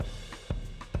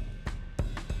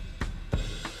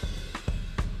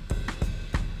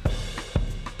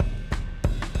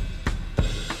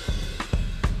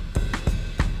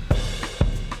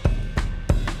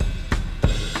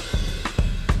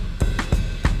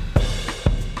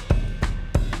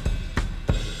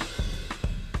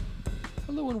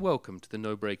and welcome to the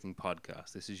No Braking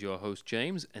Podcast. This is your host,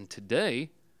 James, and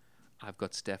today I've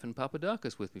got Stephan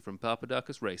Papadakis with me from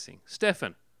Papadakis Racing.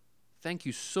 Stephan, thank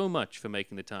you so much for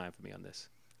making the time for me on this.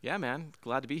 Yeah, man.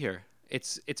 Glad to be here.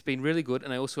 It's been really good,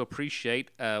 and I also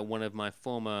appreciate one of my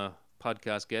former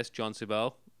podcast guests, John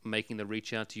Sibel, making the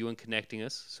reach out to you and connecting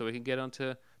us so we can get on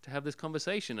to have this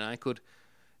conversation, and I could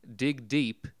dig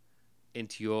deep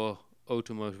into your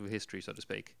automotive history, so to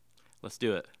speak. Let's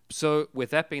do it. So, with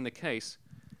that being the case,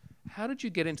 how did you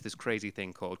get into this crazy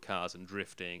thing called cars and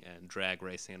drifting and drag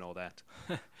racing and all that?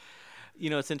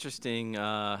 It's interesting.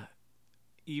 So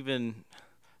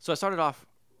I started off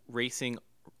racing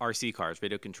RC cars,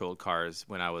 radio-controlled cars,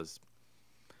 when I was,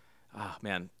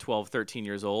 12, 13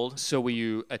 years old. So, were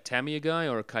you a Tamiya guy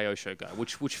or a Kyosho guy?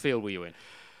 Which field were you in?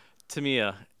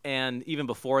 Tamiya. And even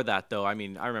before that, though, I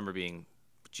remember being,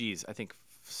 I think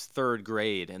third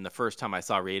grade, and the first time I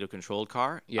saw a radio-controlled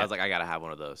car, I was like, I got to have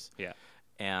one of those. Yeah.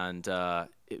 And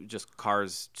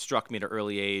cars struck me at an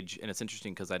early age, and it's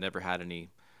interesting because I never had any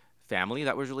family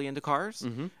that was really into cars,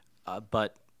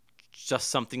 but just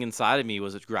something inside of me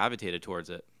was gravitated towards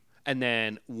it. And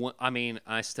then,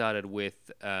 I started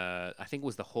with, I think it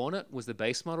was the Hornet, was the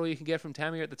base model you can get from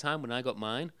Tamiya at the time when I got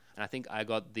mine, and I think I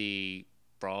got the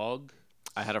Frog.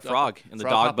 I had a Frog, and the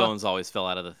dog hopper. bones always fell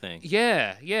out of the thing.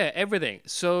 Yeah, everything.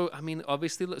 So,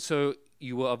 obviously, so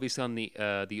you were obviously on the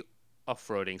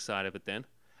off-roading side of it then,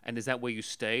 and is that where you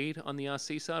stayed on the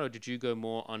RC side, or did you go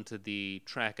more onto the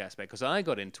track aspect? Because I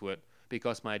got into it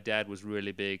because my dad was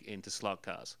really big into slot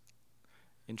cars.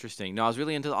 Interesting. No, I was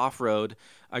really into the off-road.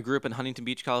 I grew up in Huntington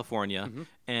Beach, California,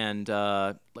 and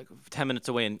 10 minutes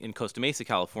away in Costa Mesa,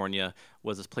 California,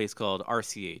 was this place called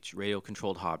RCH, Radio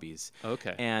Controlled Hobbies.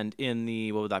 Okay. And in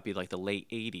the, what would that be, like the late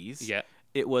 80s, Yeah.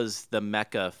 it was the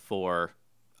mecca for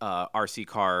RC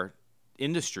car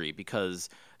industry because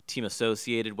Team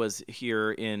Associated was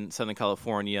here in Southern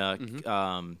California.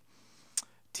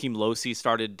 Team Losi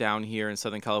started down here in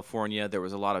Southern California. There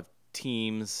was a lot of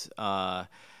teams,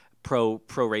 pro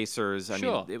racers. I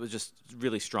mean, it was just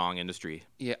really strong industry.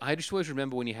 Yeah, I just always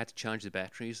remember when you had to charge the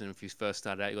batteries, and if you first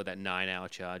started out, you got that 9-hour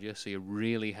charger, so you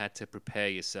really had to prepare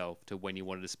yourself to when you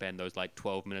wanted to spend those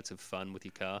 12 minutes of fun with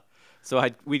your car. So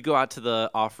we'd go out to the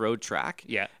off-road track,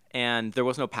 yeah, and there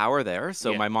was no power there,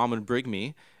 so my mom would bring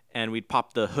me, and we'd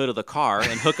pop the hood of the car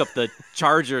and hook up the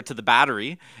charger to the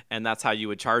battery, and that's how you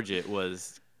would charge it.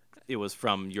 It was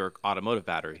from your automotive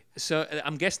battery. So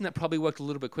I'm guessing that probably worked a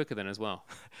little bit quicker then as well.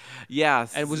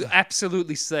 Yes. And it was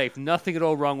absolutely safe. Nothing at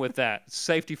all wrong with that.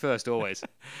 Safety first, always.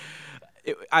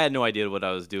 I had no idea what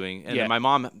I was doing. And my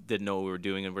mom didn't know what we were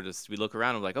doing. And we look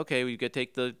around and we're like, okay,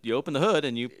 you open the hood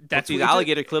and you put these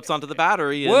alligator clips onto the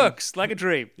battery. Works like a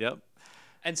dream. Yep.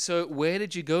 And so where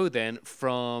did you go then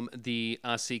from the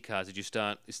RC cars? Did you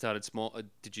started small?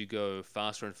 Did you go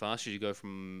faster and faster? Did you go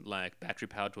from battery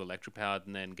powered to electric powered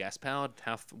and then gas powered?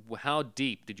 How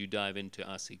deep did you dive into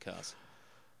RC cars?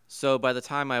 So by the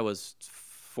time I was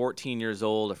 14 years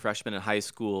old, a freshman in high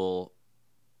school,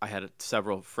 I had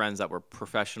several friends that were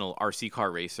professional RC car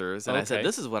racers. And I said,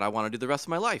 this is what I want to do the rest of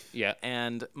my life. Yeah.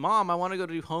 And Mom, I want to go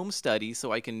to home study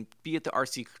so I can be at the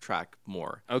RC track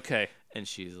more. Okay. And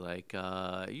she's like,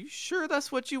 you sure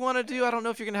that's what you want to do? I don't know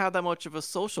if you're going to have that much of a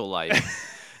social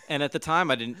life. And at the time,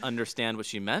 I didn't understand what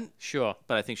she meant. Sure.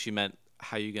 But I think she meant,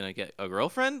 how are you going to get a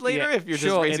girlfriend later if you're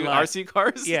just racing RC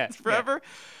cars forever?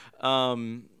 Yeah.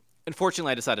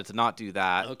 Unfortunately, I decided to not do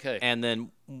that. Okay. And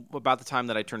then about the time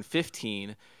that I turned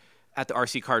 15, at the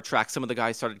RC car track, some of the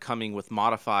guys started coming with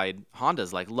modified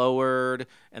Hondas, like lowered,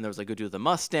 and there was a good dude with a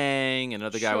Mustang, and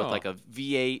another guy with like a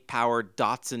V8 powered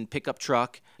Datsun pickup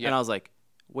truck. Yeah. And I was like,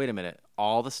 wait a minute,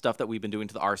 all the stuff that we've been doing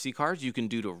to the RC cars, you can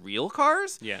do to real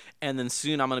cars? Yeah. And then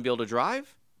soon I'm going to be able to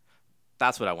drive?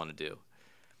 That's what I want to do.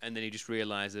 And then you just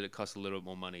realized that it costs a little bit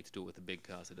more money to do it with the big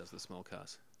cars than it does the small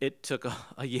cars. It took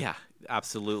yeah,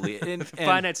 absolutely. And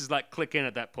finances click in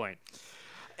at that point.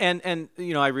 And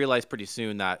I realized pretty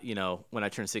soon that, when I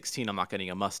turn 16, I'm not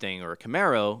getting a Mustang or a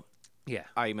Camaro. Yeah.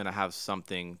 I'm going to have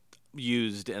something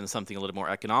used and something a little more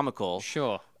economical.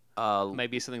 Sure.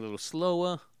 Maybe something a little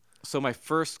slower. So my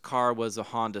first car was a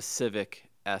Honda Civic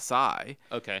SI.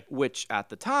 Okay. Which at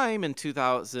the time in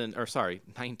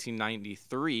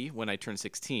 1993, when I turned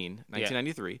 16,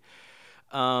 1993.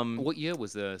 What year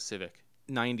was the Civic?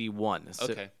 91. So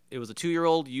okay. It was a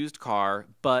 2-year-old used car,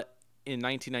 but in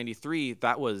 1993,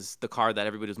 that was the car that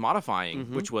everybody was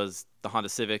modifying, which was the Honda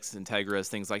Civics, Integras,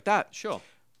 things like that. Sure.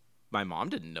 My mom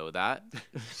didn't know that.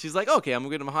 She's like, okay, I'm going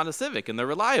to get them a Honda Civic, and they're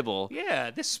reliable. Yeah,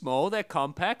 they're small, they're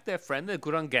compact, they're friendly, they're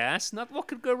good on gas. What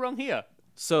could go wrong here?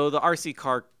 So the RC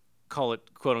car, call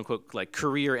it, quote-unquote,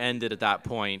 career ended at that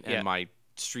point, and my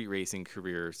street racing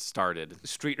career started.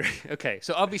 Okay,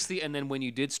 so obviously, and then when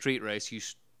you did street race, you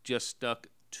just stuck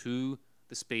to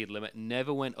the speed limit,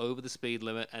 never went over the speed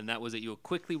limit, and that was it. You were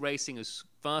quickly racing as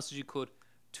fast as you could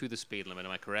to the speed limit.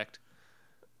 Am I correct?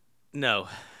 No,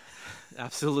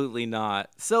 absolutely not.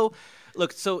 So,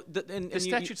 look, The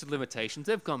statutes of limitations,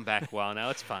 they've gone back a while now.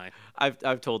 It's fine.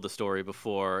 I've told the story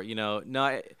before.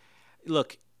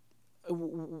 Look,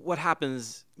 what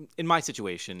happens in my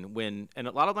situation and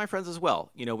a lot of my friends as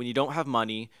well, when you don't have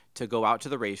money to go out to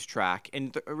the racetrack,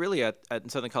 and really in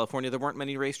Southern California, there weren't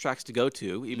many racetracks to go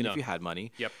to, even if you had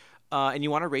money. Yep. And you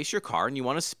want to race your car and you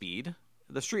want to speed.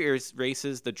 The street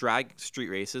races, the drag street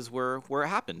races were where it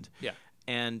happened. Yeah.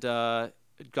 And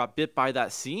got bit by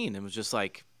that scene and was just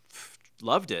like,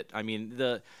 loved it. I mean,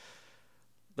 the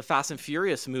Fast and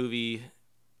Furious movie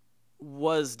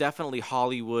was definitely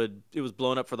Hollywood. It was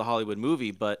blown up for the Hollywood movie,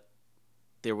 but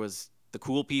there was the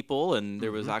cool people, and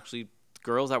there was actually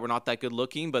girls that were not that good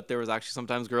looking, but there was actually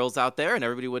sometimes girls out there, and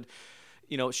everybody would,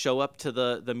 show up to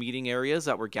the meeting areas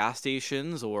that were gas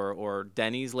stations or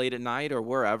Denny's late at night or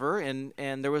wherever, and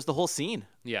there was the whole scene.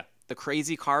 Yeah. The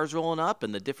crazy cars rolling up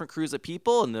and the different crews of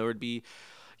people, and there would be,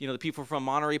 the people from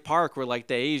Monterey Park were like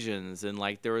the Asians, and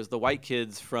like there was the white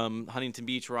kids from Huntington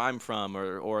Beach where I'm from,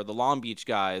 or the Long Beach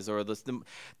guys, or it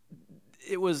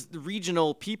was the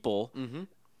regional people,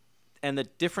 and the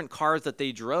different cars that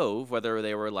they drove, whether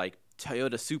they were like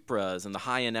Toyota Supras and the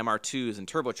high-end MR2s and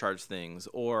turbocharged things,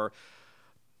 or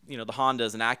the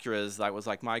Hondas and Acuras that was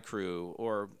like my crew,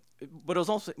 but it was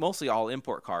also mostly all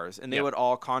import cars, and they would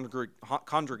all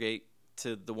congregate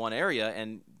to the one area,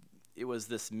 and it was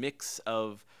this mix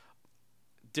of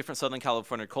different Southern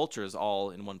California cultures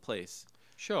all in one place.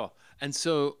 Sure. And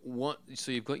so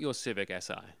you've got your Civic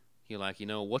Si. You're like,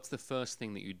 what's the first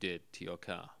thing that you did to your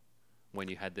car when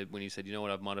you said,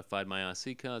 I've modified my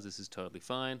RC cars, this is totally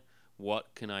fine.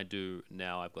 What can I do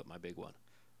now I've got my big one?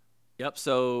 Yep.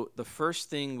 So the first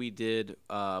thing we did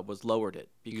was lowered it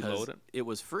because it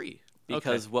was free.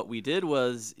 Because what we did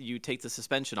was you take the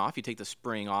suspension off, you take the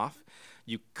spring off,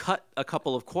 you cut a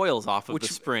couple of coils off of the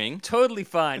spring. Totally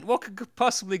fine. What could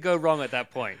possibly go wrong at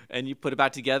that point? And you put it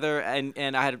back together,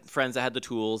 and I had friends that had the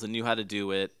tools and knew how to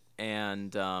do it.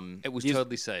 And it was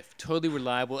totally safe, totally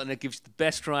reliable, and it gives you the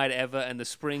best ride ever, and the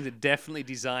springs are definitely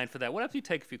designed for that. What if you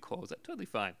take a few coils? That's totally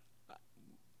fine.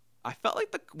 I felt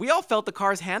like we all felt the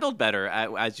cars handled better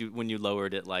when you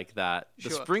lowered it like that. The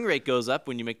spring rate goes up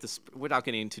when you make without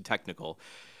getting too technical.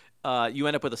 You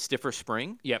end up with a stiffer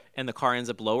spring. Yep. And the car ends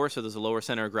up lower, so there's a lower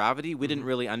center of gravity. We didn't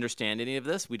really understand any of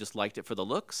this. We just liked it for the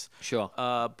looks. Sure.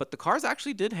 But the cars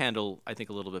actually did handle, I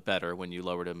think, a little bit better when you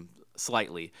lowered them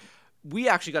slightly. We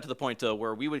actually got to the point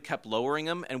where we would kept lowering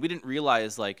them, and we didn't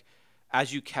realize, like,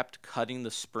 as you kept cutting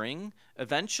the spring,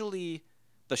 eventually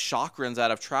the shock runs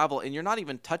out of travel, and you're not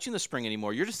even touching the spring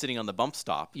anymore. You're just sitting on the bump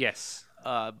stop. Yes.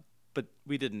 But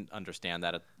we didn't understand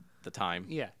that at the time.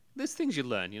 Yeah. There's things you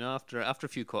learn, after a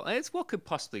few calls. It's what could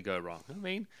possibly go wrong. I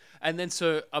mean, and then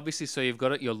so you've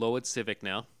got your lowered Civic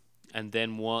now, and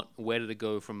then where did it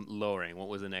go from lowering? What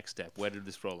was the next step? Where did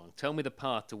this roll along? Tell me the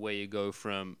path to where you go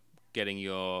from getting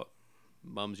your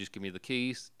mum's just give me the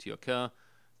keys to your car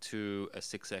to a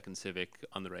 6-second Civic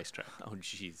on the racetrack. Oh,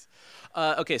 jeez.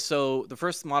 Okay, so the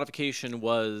first modification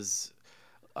was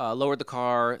lowered the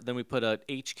car. Then we put a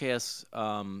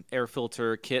HKS air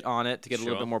filter kit on it to get a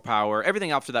little bit more power.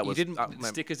 Everything after that was... The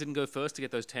stickers didn't go first to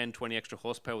get those 10, 20 extra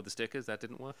horsepower with the stickers? That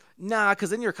didn't work? Nah, because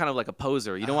then you're kind of like a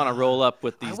poser. You don't want to roll up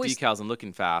with these decals and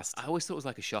looking fast. I always thought it was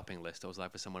like a shopping list. I was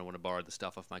like, for someone to want to borrow the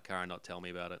stuff off my car and not tell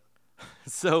me about it.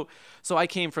 So I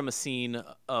came from a scene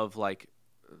of like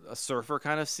a surfer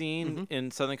kind of scene in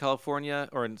Southern California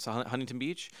or in Huntington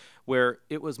Beach, where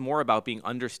it was more about being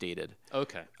understated.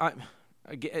 Okay.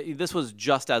 This was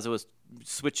just as it was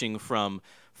switching from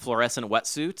fluorescent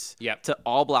wetsuits to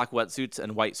all black wetsuits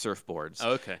and white surfboards.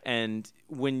 Okay. And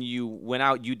when you went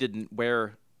out, you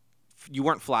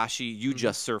weren't flashy. You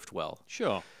just surfed well.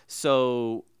 Sure.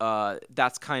 So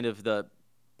that's kind of the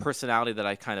personality that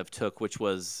I kind of took, which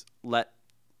was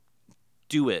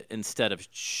do it instead of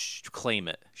claim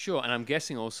it. Sure, and I'm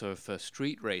guessing also for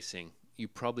street racing, you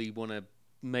probably want to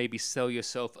maybe sell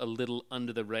yourself a little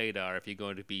under the radar if you're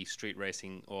going to be street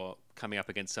racing or coming up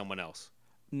against someone else.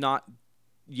 Not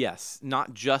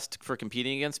just for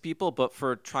competing against people, but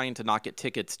for trying to not get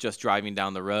tickets just driving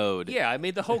down the road. Yeah, I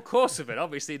mean the whole course of it,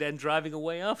 obviously then driving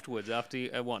away afterwards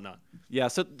after whatnot. Yeah,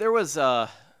 so there was...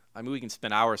 we can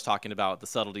spend hours talking about the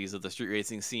subtleties of the street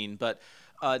racing scene, but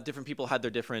different people had their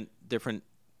different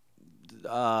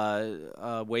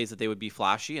ways that they would be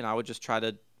flashy, and I would just try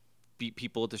to beat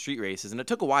people at the street races. And it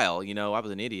took a while. I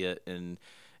was an idiot, and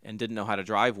and didn't know how to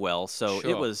drive well. So it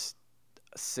Sure. was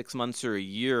 6 months or a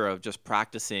year of just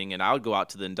practicing, and I would go out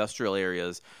to the industrial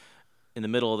areas in the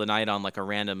middle of the night on like a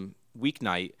random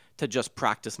weeknight to just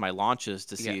practice my launches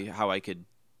to see how I could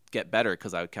get better,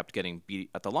 because I kept getting beat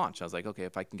at the launch. I was like, okay,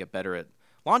 if I can get better at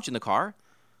launching the car,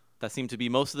 that seemed to be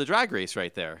most of the drag race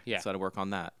right there. Yeah. So I had to work on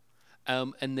that.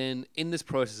 And then in this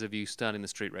process of you starting the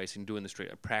street racing, doing the street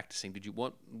practicing,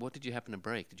 what did you happen to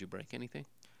break? Did you break anything?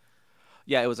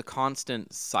 Yeah, it was a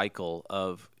constant cycle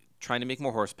of trying to make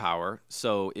more horsepower.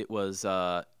 So it was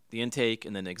the intake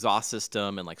and then the exhaust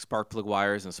system and like spark plug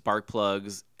wires and spark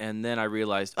plugs. And then I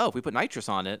realized, if we put nitrous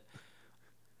on it,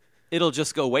 it'll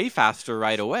just go way faster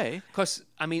right away. Because,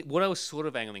 I mean, what I was sort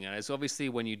of angling at is obviously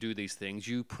when you do these things,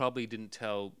 you probably didn't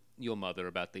tell your mother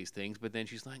about these things, but then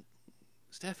she's like,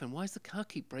 Stephan, why does the car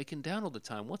keep breaking down all the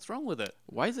time? What's wrong with it?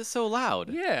 Why is it so loud?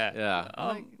 Yeah.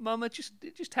 Yeah. Mama, it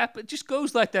just happens. It just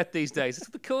goes like that these days. It's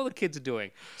what all the kids are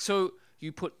doing. So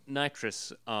you put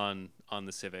nitrous on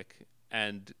the Civic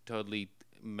and totally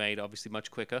made obviously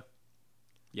much quicker.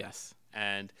 Yes.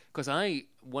 And because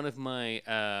one of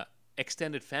my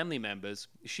extended family members,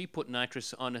 she put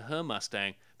nitrous on her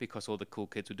Mustang because all the cool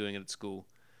kids were doing it at school,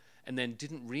 and then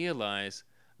didn't realize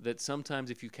that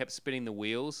sometimes if you kept spinning the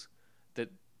wheels, that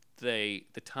the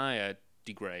tire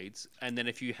degrades, and then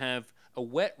if you have a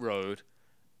wet road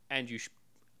and you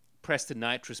press the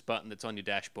nitrous button that's on your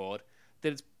dashboard,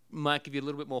 that it might give you a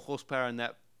little bit more horsepower in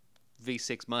that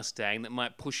V6 Mustang that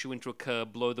might push you into a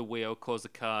curb, blow the wheel, cause the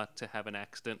car to have an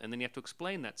accident, and then you have to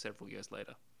explain that several years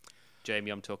later.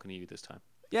 Jamie, I'm talking to you this time.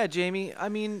 Yeah, Jamie. I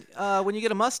mean, when you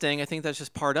get a Mustang, I think that's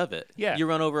just part of it. Yeah. You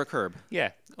run over a curb. Yeah.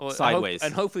 Or Sideways.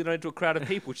 And hopefully not into a crowd of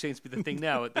people, which seems to be the thing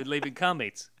now at the leaving car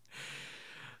meets.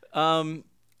 So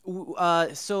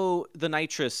the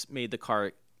nitrous made the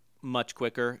car much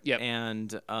quicker. Yep.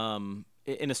 And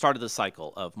it started the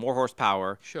cycle of more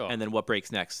horsepower. Sure. And then what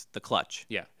breaks next? The clutch.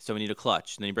 Yeah. So we need a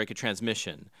clutch. And then you break a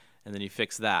transmission. And then you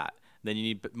fix that. Then you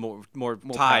need more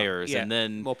tires. Power. Yeah. And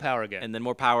then more power again. And then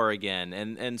more power again.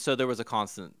 And so there was a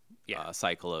constant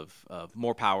cycle of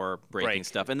more power, breaking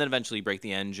stuff. And then eventually you break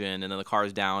the engine. And then the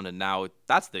car's down. And now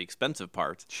that's the expensive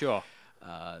part. Sure.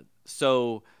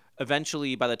 So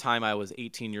eventually, by the time I was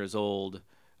 18 years old,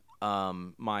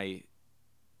 my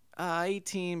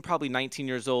 18, probably 19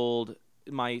 years old,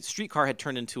 my street car had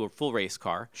turned into a full race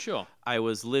car. Sure. I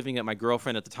was living at my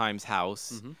girlfriend at the time's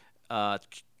house,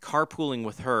 carpooling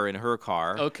with her in her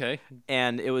car. Okay.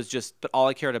 And it was but all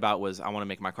I cared about was I want to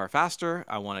make my car faster.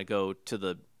 I want to go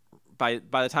to by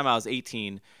the time I was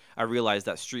 18, I realized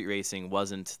that street racing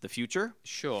wasn't the future.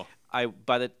 Sure.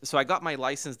 So I got my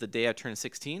license the day I turned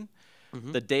 16.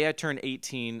 Mm-hmm. The day I turned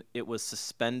 18, it was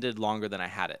suspended longer than I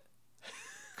had it,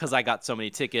 because I got so many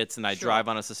tickets, and I drive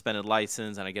on a suspended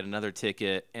license, and I get another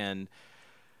ticket,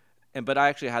 but I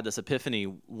actually had this epiphany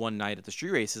one night at the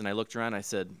street races, and I looked around, and I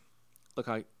said, look,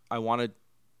 I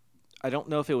don't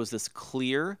know if it was this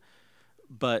clear,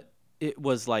 but it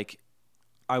was like,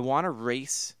 I want to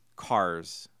race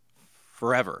cars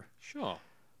forever. Sure.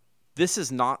 This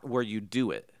is not where you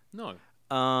do it. No.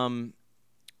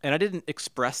 And I didn't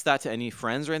express that to any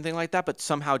friends or anything like that, but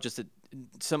somehow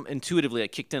intuitively it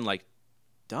kicked in like,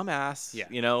 dumbass,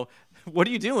 what are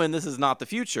you doing? This is not the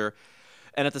future.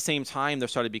 And at the same time, they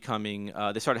started having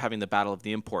the Battle of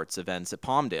the Imports events at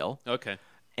Palmdale. Okay.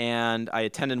 And I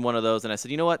attended one of those, and I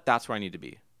said, you know what? That's where I need to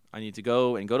be. I need to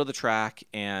go to the track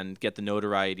and get the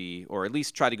notoriety, or at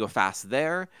least try to go fast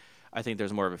there. I think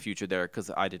there's more of a future there,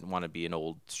 because I didn't want to be an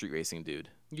old street racing dude.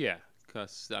 Yeah.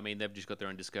 Because, I mean, they've just got their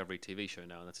own Discovery TV show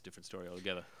now, and that's a different story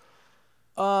altogether.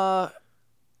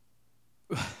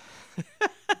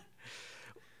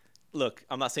 Look,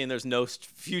 I'm not saying there's no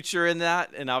future in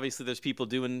that, and obviously there's people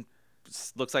doing,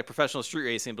 looks like professional street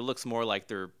racing, but it looks more like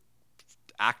they're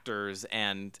actors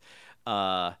and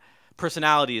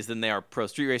personalities than they are pro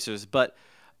street racers. But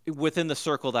within the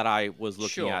circle that I was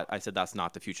looking at, I said that's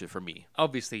not the future for me.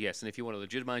 Obviously, yes. And if you want to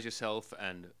legitimize yourself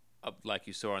and like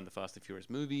you saw in the Fast and Furious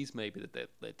movies, maybe that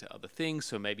led to other things.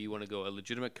 So maybe you want to go a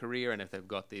legitimate career, and if they've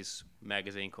got this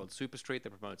magazine called Super Street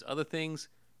that promotes other things,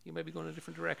 you may be going in a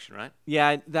different direction, right?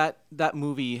 Yeah, that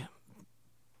movie,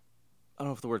 I don't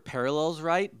know if the word parallel's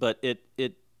right, but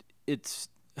it's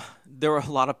there were a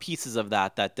lot of pieces of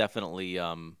that definitely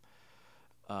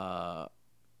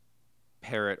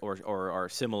parrot or are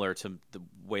similar to the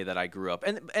way that I grew up.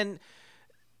 And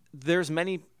there's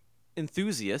many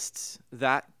enthusiasts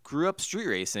that grew up street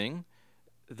racing,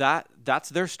 that's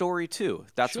their story too.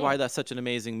 That's why that's such an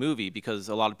amazing movie, because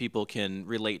a lot of people can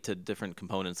relate to different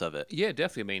components of it. Yeah,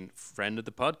 definitely. I mean, friend of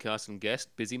the podcast and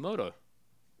guest, Busy Moto.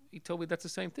 he told me that's the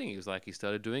same thing. He was like, he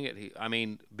started doing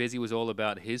it. Busy was all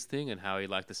about his thing and how he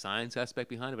liked the science aspect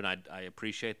behind it, and I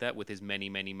appreciate that with his many,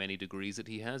 many, many degrees that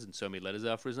he has and so many letters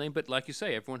after his name. But like you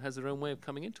say, everyone has their own way of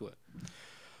coming into it.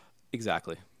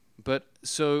 Exactly. But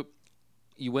so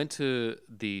you went to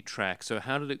the track. So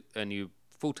how did it? And you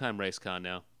full-time race car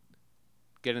now,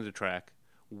 getting the track.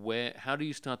 How do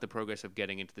you start the progress of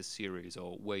getting into the series,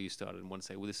 or where you started and want to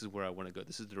say, well, this is where I want to go.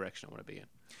 This is the direction I want to be in.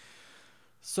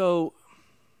 So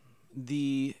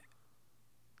the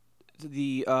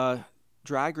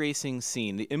drag racing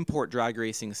scene, the import drag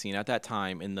racing scene at that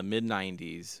time in the mid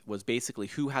 90s was basically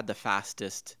who had the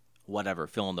fastest whatever,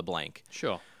 fill in the blank.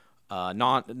 Sure.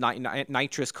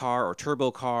 Nitrous car or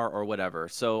turbo car or whatever.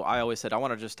 So I always said I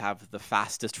want to just have the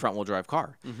fastest front wheel drive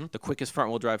car, the quickest front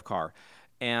wheel drive car,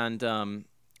 and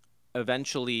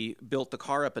eventually built the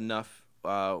car up enough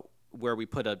where we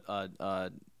put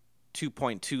a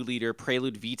 2.2 liter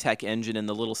Prelude VTEC engine in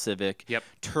the little Civic,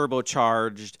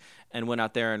 turbocharged, and went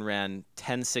out there and ran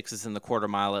 10 sixes in the quarter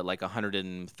mile at like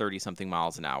 130 something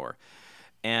miles an hour.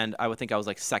 And I would think I was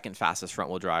like second fastest front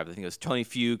wheel drive. I think it was Tony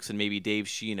Fuchs and maybe Dave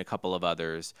Sheen, a couple of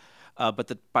others.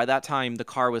 But by that time, the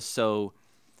car was so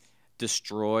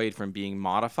destroyed from being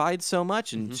modified so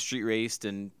much and street raced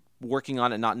and working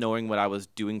on it, not knowing what I was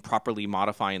doing properly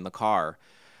modifying the car.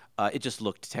 It just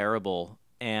looked terrible.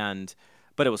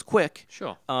 But it was quick.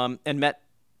 Sure. And met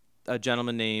a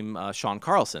gentleman named Sean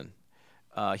Carlson.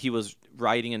 He was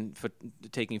writing and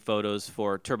taking photos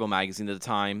for Turbo Magazine at the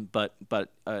time, but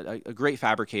a great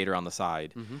fabricator on the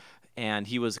side. And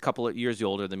he was a couple of years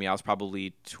older than me. I was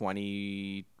probably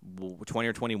 20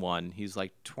 or 21. He's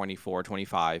like 24,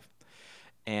 25.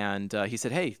 And he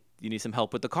said, hey, you need some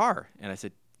help with the car? And I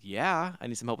said, yeah, I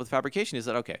need some help with fabrication. He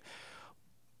said, okay.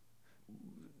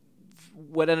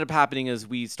 What ended up happening is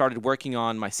we started working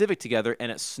on my Civic together,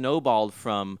 and it snowballed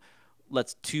from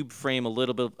let's tube frame a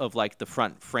little bit of like the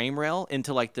front frame rail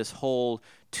into like this whole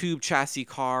tube chassis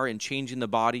car and changing the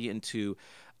body into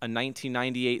a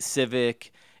 1998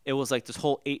 Civic. It was like this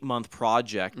whole 8-month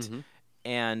project.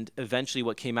 And eventually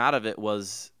what came out of it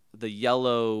was the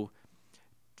yellow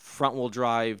front wheel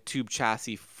drive tube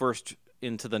chassis first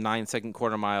into the 9-second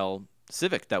quarter mile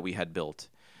Civic that we had built.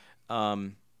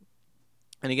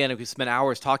 And again, we spent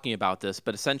hours talking about this,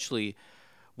 but essentially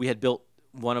we had built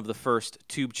one of the first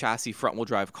tube chassis front wheel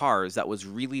drive cars that was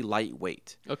really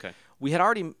lightweight. Okay. We had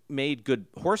already made good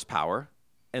horsepower,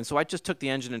 and so I just took the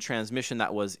engine and transmission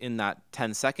that was in that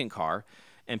 10-second car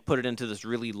and put it into this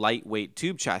really lightweight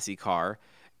tube chassis car,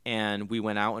 and we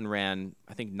went out and ran,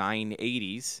 I think,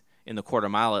 980s in the quarter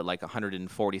mile at like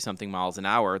 140 something miles an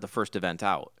hour the first event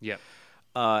out. Yeah.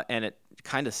 And it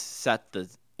kind of set the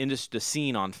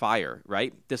scene on fire,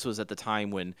 right? This was at the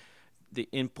time when the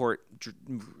import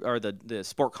or the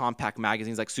sport compact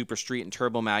magazines like Super Street and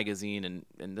Turbo Magazine, and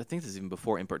I think this is even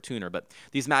before Import Tuner, but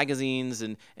these magazines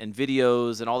and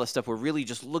videos and all this stuff were really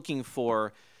just looking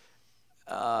for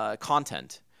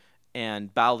content,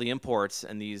 and Battle of the Imports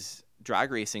and these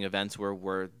drag racing events were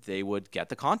where they would get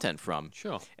the content from.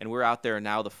 Sure. And we're out there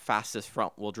now, the fastest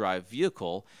front wheel drive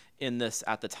vehicle in this,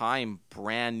 at the time,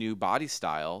 brand new body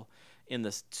style in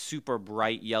this super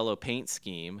bright yellow paint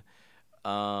scheme.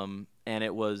 And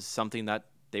it was something that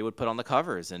they would put on the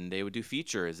covers, and they would do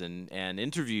features and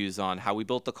interviews on how we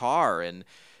built the car, and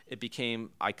it became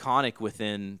iconic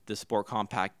within the sport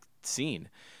compact scene.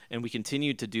 And we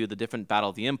continued to do the different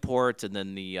Battle of the Imports, and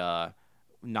then the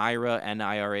NIRA and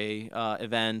IRA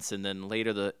events, and then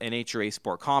later the NHRA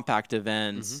Sport Compact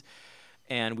events.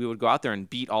 And we would go out there and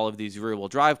beat all of these rear-wheel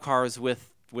drive cars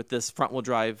with this front-wheel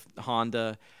drive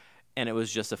Honda, and it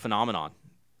was just a phenomenon.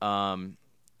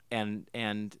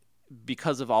 And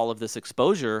because of all of this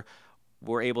exposure,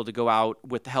 we're able to go out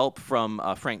with help from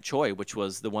Frank Choi, which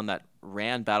was the one that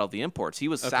ran Battle of the Imports. He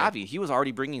was savvy. He was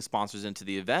already bringing sponsors into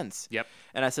the events. Yep.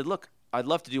 And I said, look, I'd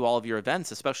love to do all of your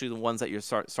events, especially the ones that you're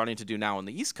starting to do now on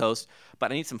the East Coast, but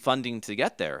I need some funding to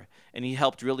get there. And he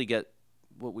helped really get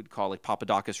what we'd call like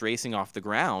Papadakis Racing off the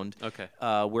ground,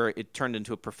 where it turned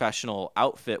into a professional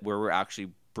outfit where we're actually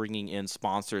bringing in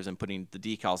sponsors and putting the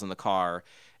decals in the car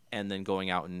and then going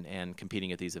out and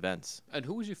competing at these events. And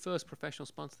who was your first professional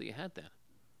sponsor that you had there?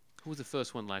 Who was the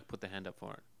first one, like, put their hand up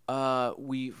for it?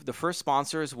 The first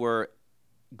sponsors were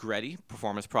Gretty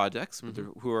Performance Projects,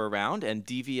 who were around, and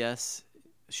DVS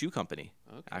Shoe Company,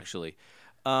 actually.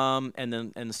 And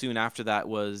then soon after that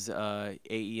was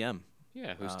AEM.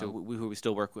 Yeah, who we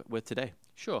still work with today.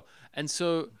 Sure. And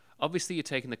so obviously you're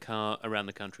taking the car around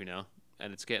the country now,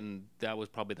 and that was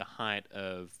probably the height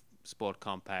of sport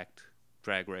compact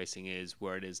drag racing is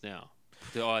where it is now.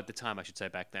 Or at the time, I should say,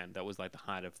 back then, that was like the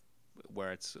height of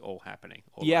where it's all happening.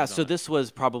 All Yeah, eyes so on it. this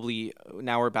was probably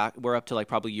now we're up to like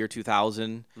probably year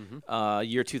 2000.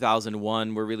 Year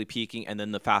 2001 we're really peaking, and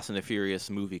then the Fast and the Furious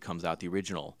movie comes out, the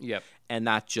original. Yep. And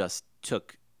that just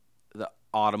took the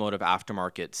automotive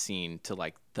aftermarket scene to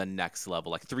like the next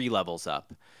level, like 3 levels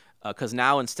up. Cuz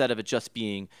now instead of it just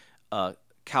being a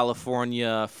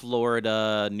California,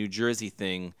 Florida, New Jersey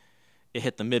thing, it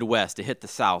hit the Midwest, it hit the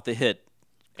South, it hit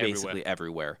basically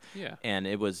everywhere. Yeah. And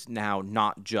it was now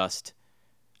not just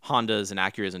Hondas and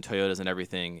Acuras and Toyotas and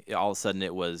everything. All of a sudden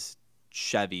it was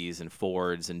Chevys and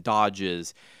Fords and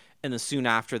Dodges. And then soon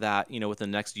after that,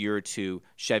 within the next year or two,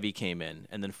 Chevy came in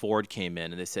and then Ford came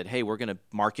in, and they said, hey, we're going to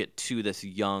market to this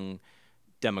young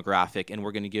demographic, and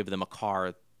we're going to give them a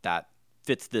car that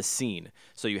fits this scene.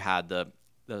 So you had the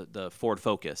Ford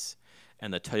Focus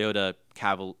and the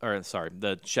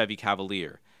the Chevy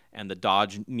Cavalier and the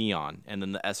Dodge Neon and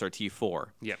then the SRT4.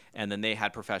 Yep. And then they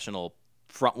had professional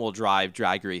front-wheel drive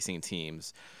drag racing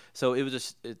teams. So it was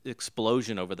just an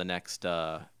explosion over the next,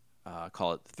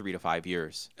 call it 3 to 5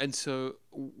 years. And so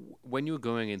when you were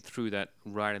going in through that,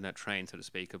 riding that train, so to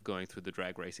speak, of going through the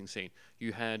drag racing scene,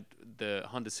 you had the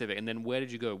Honda Civic, and then where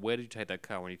did you go? Where did you take that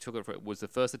car? When you took it, was the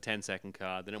first a 10-second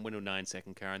car, then it went to a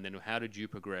 9-second car, and then how did you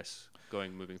progress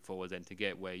moving forward then to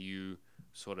get where you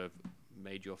sort of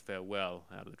made your farewell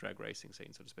out of the drag racing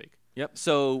scene, so to speak? Yep.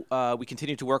 So we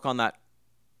continued to work on that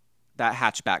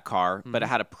hatchback car, but it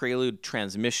had a Prelude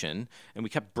transmission, and we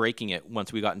kept breaking it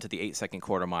once we got into the 8-second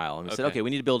quarter mile. And we said, okay, we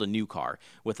need to build a new car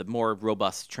with a more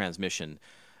robust transmission.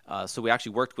 So we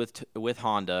actually worked with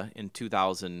Honda in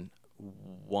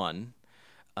 2001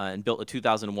 and built a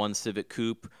 2001 Civic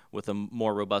Coupe with a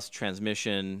more robust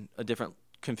transmission, a different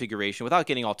configuration. Without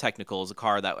getting all technical, it was a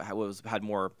car that had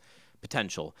more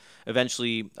potential.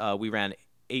 Eventually, we ran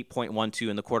 8.12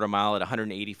 in the quarter mile at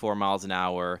 184 miles an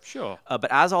hour. Sure.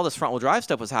 But as all this front-wheel drive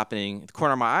stuff was happening, at the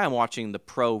corner of my eye, I'm watching the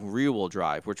Pro rear-wheel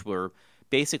drive, which were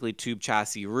basically tube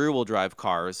chassis rear-wheel drive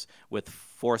cars with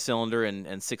 4-cylinder and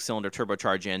 6-cylinder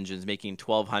turbocharged engines making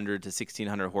 1,200 to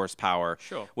 1,600 horsepower,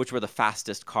 Sure. which were the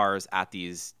fastest cars at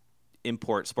these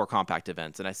import sport compact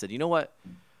events. And I said, you know what?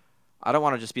 I don't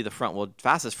want to just be the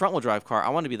fastest front-wheel drive car. I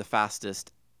want to be the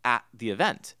fastest at the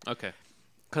event. Okay.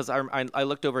 Because I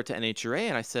looked over to NHRA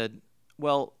and I said,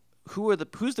 well, who's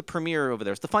the premier over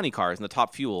there? It's the funny cars and the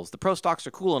top fuels. The pro stocks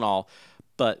are cool and all,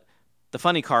 but the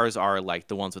funny cars are like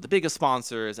the ones with the biggest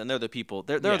sponsors, and they're the people.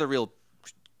 They're the real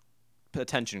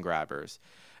attention grabbers.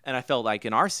 And I felt like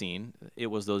in our scene, it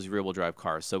was those rear-wheel drive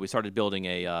cars. So we started building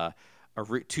a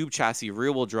tube chassis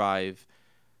rear-wheel drive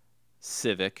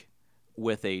Civic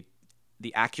with the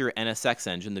Acura NSX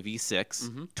engine, the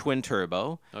V6, twin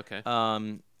turbo. Okay.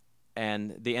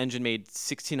 And the engine made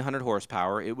 1,600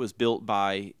 horsepower. It was built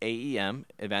by AEM,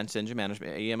 Advanced Engine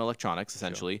Management, AEM Electronics,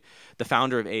 essentially. Sure. The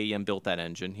founder of AEM built that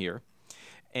engine here.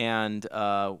 And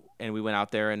we went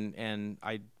out there, and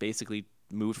I basically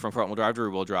moved from front-wheel drive to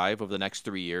rear-wheel drive over the next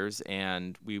 3 years,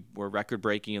 and we were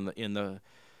record-breaking in the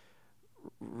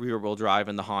rear-wheel drive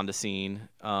in the Honda scene.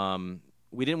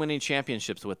 We didn't win any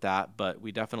championships with that, but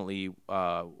we definitely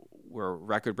were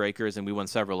record breakers, and we won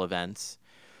several events.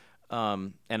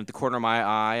 And at the corner of my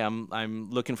eye, I'm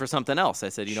looking for something else. I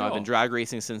said, Sure. I've been drag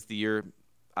racing since the year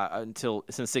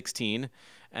since 16,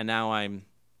 and now I'm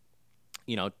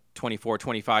 24,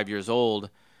 25 years old.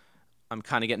 I'm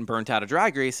kind of getting burnt out of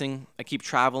drag racing. I keep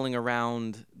traveling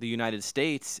around the United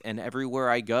States, and everywhere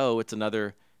I go, it's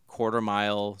another quarter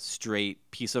mile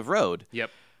straight piece of road. Yep.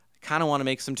 I kind of want to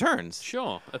make some turns.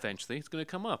 Sure. Eventually, it's going to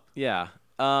come up. Yeah.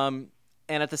 And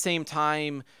at the same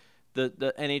time,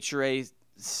 the NHRA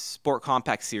Sport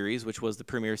Compact Series, which was the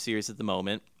premier series at the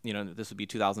moment, this would be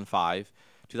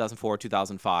 2004,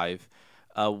 2005,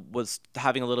 was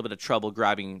having a little bit of trouble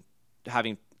building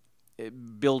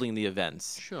the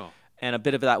events. Sure. And a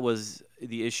bit of that was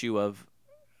the issue of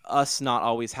us not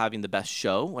always having the best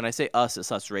show. When I say us,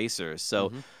 it's us racers.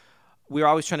 So we were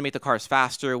always trying to make the cars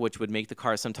faster, which would make the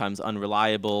cars sometimes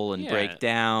unreliable and break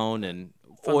down and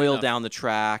oil down the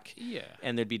track. Yeah.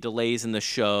 And there'd be delays in the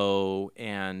show.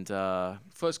 And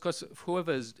first, because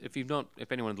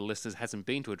if anyone of the listeners hasn't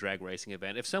been to a drag racing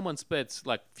event, if someone spits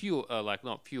not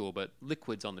fuel, but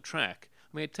liquids on the track,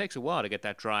 I mean, it takes a while to get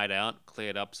that dried out,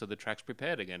 cleared up, so the track's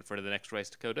prepared again for the next race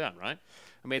to go down, right?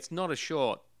 I mean, it's not a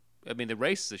short. I mean, the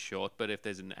races are short, but if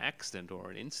there's an accident or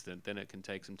an incident, then it can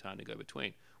take some time to go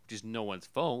between, which is no one's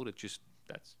fault. It's just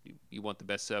you want the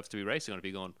best surfs to be racing on if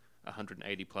you're going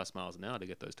 180 plus miles an hour to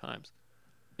get those times.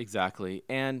 Exactly.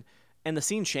 And the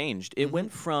scene changed. It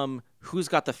went from who's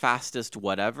got the fastest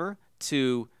whatever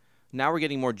to now we're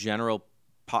getting more general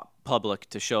public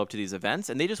to show up to these events,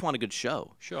 and they just want a good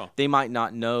show. Sure. They might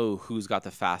not know who's got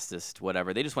the fastest,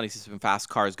 whatever. They just want to see some fast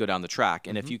cars go down the track.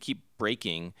 And if you keep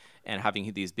braking and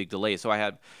having these big delays. So I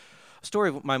had a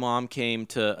story. My mom came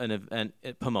to an event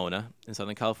at Pomona in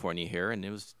Southern California here, and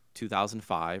it was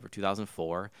 2005 or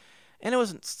 2004. And it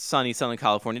was sunny Southern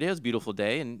California day. It was a beautiful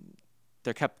day, and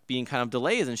there kept being kind of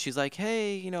delays. And she's like,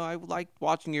 hey, I like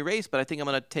watching your race, but I think I'm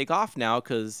going to take off now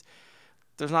because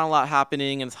there's not a lot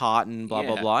happening and it's hot and blah,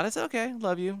 blah, blah. And I said, okay,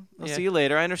 love you. I'll see you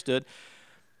later. I understood.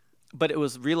 But it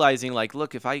was realizing, like,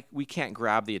 look, if we can't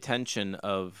grab the attention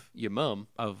of your mom,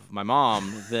 of my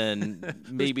mom, then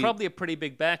maybe who's probably a pretty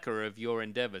big backer of your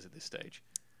endeavors at this stage.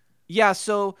 Yeah.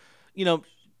 So,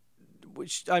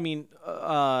 which I mean,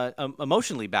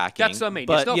 emotionally backing. That's what I mean.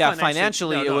 But it's not yeah,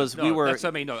 financially, it was we were. That's what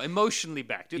I mean. No, emotionally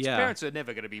backed. Its parents are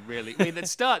never going to be really. I mean, at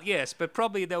start, yes, but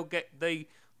probably they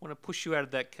want to push you out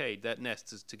of that cage, that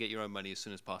nest, to get your own money as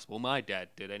soon as possible. My dad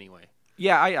did anyway.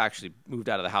 Yeah, I actually moved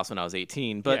out of the house when I was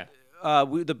 18, but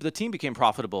the team became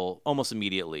profitable almost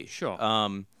immediately. Sure.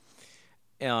 And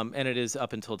it is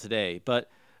up until today. But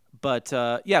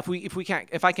yeah,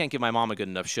 if I can't give my mom a good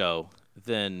enough show,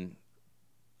 then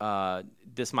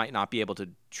this might not be able to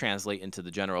translate into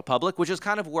the general public, which is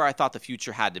kind of where I thought the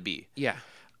future had to be. Yeah.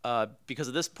 Because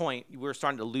at this point, we're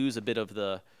starting to lose a bit of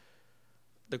the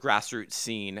grassroots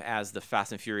scene as the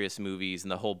Fast and Furious movies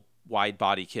and the whole wide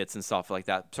body kits and stuff like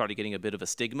that started getting a bit of a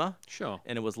stigma. Sure.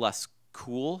 And it was less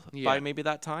cool by maybe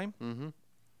that time. Mm-hmm.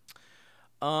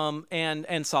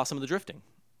 And saw some of the drifting,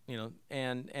 I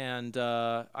went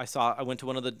to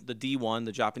one of the D1,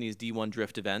 the Japanese D1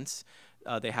 drift events.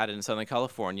 They had it in Southern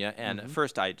California, and at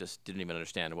first I just didn't even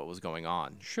understand what was going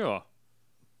on. Sure.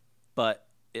 But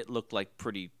it looked like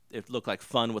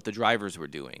fun what the drivers were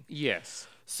doing. Yes.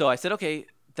 So I said, okay,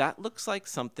 that looks like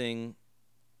something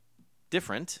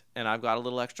different, and I've got a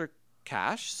little extra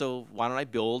cash, so why don't I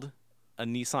build a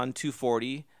Nissan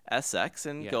 240 SX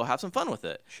and go have some fun with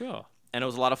it? Sure. And it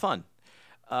was a lot of fun.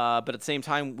 But at the same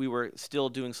time, we were still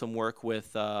doing some work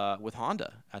with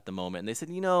Honda at the moment, and they said,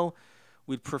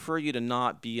 we'd prefer you to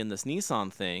not be in this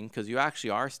Nissan thing because you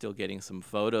actually are still getting some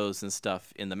photos and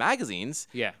stuff in the magazines.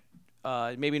 Yeah.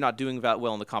 Maybe not doing that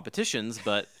well in the competitions,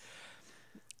 but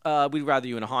we'd rather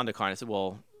you in a Honda car. And I said,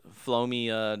 well, flow me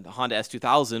a Honda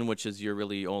S2000, which is your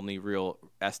really only real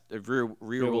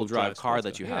rear-wheel drive car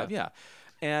that you have. Yeah.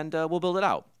 And we'll build it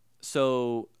out.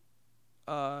 So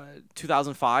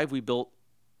 2005, we built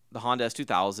the Honda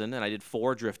S2000, and I did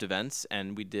 4 drift events,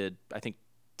 and we did, I think,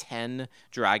 10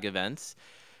 drag events.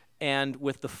 And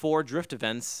with the 4 drift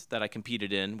events that I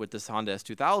competed in with this Honda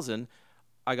S2000,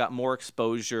 I got more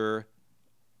exposure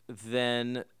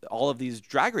than all of these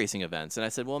drag racing events. And I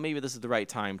said, well, maybe this is the right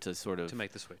time to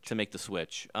make the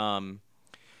switch.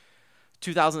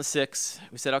 2006,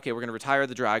 we said, okay, we're going to retire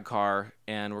the drag car,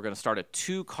 and we're going to start a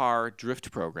 2-car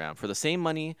drift program. For the same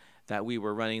money that we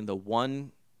were running the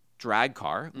 1 drag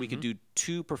car, we could do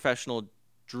 2 professional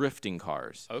drifting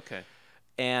cars. Okay.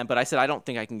 But I said, I don't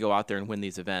think I can go out there and win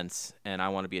these events, and I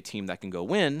want to be a team that can go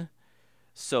win.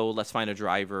 So let's find a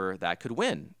driver that could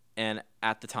win. And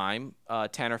at the time,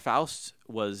 Tanner Faust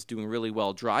was doing really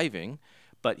well driving,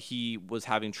 but he was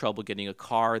having trouble getting a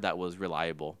car that was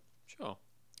reliable. Sure.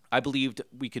 I believed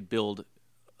we could build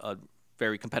a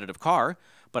very competitive car,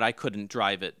 but I couldn't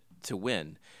drive it to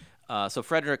win. So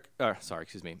Tanner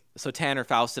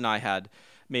Faust and I had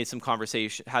some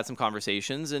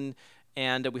conversations, and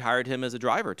we hired him as a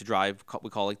driver to drive. We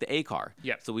call it the A car.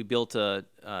 Yeah. So we built a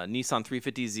Nissan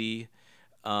 350Z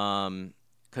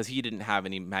because he didn't have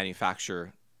any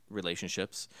manufacturer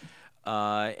relationships,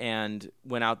 and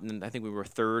went out, and I think we were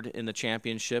 3rd in the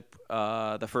championship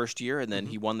the first year, and then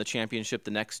he won the championship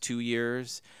the next 2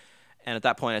 years. And at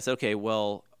that point, I said, okay,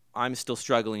 well, I'm still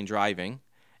struggling driving,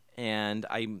 and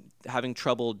I'm having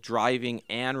trouble driving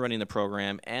and running the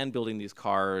program and building these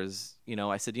cars.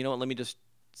 I said, what, let me just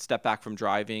step back from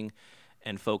driving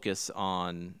and focus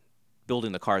on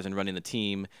building the cars and running the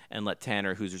team, and let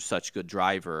Tanner, who's such a good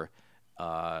driver,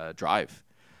 drive.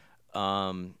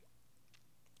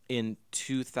 In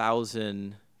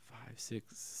 2005,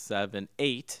 6, 7,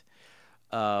 8,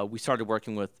 we started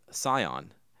working with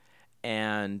Scion,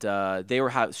 and they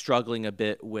were struggling a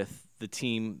bit with the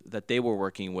team that they were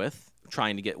working with,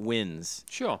 trying to get wins.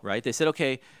 Sure. Right? They said,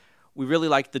 okay, we really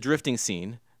like the drifting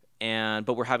scene,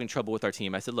 but we're having trouble with our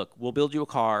team. I said, look, we'll build you a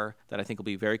car that I think will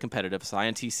be very competitive,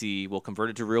 Scion TC. We'll convert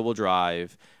it to rear-wheel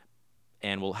drive,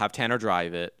 and we'll have Tanner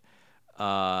drive it.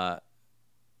 But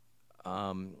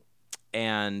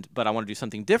I want to do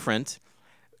something different.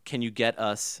 Can you get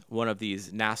us one of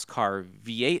these NASCAR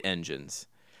V8 engines?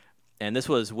 And this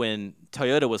was when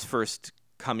Toyota was first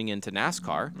coming into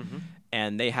NASCAR,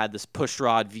 and they had this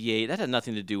pushrod V8 that had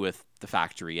nothing to do with the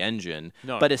factory engine,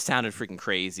 but it sounded freaking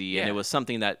crazy, and it was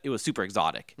something that it was super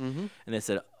exotic. And they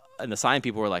said, and the Scion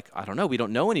people were like, I don't know, we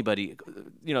don't know anybody.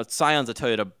 You know, Scion's a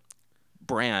Toyota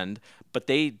brand, but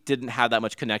they didn't have that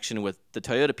much connection with the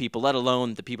Toyota people, let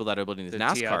alone the people that are building these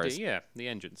NASCARs. TRD, the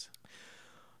engines.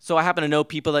 So I happen to know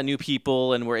people that knew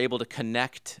people, and were able to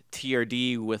connect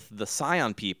TRD with the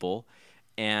Scion people,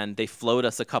 and they flowed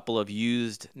us a couple of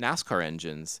used NASCAR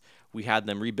engines. We had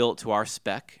them rebuilt to our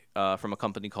spec from a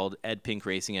company called Ed Pink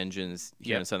Racing Engines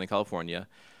here in Southern California.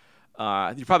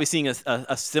 You're probably seeing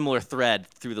a similar thread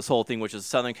through this whole thing, which is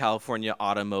Southern California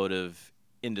automotive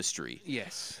industry.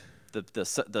 Yes.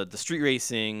 The street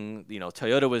racing, you know,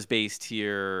 Toyota was based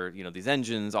here, you know, these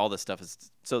engines, all this stuff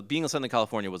is, so being in Southern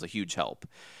California was a huge help.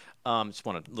 Just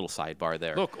want a little sidebar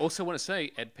there. Look, also want to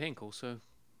say Ed Pink also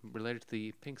related to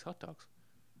the Pink's hot dogs.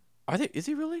 Is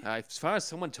he really? As far as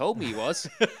someone told me he was.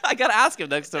 I gotta ask him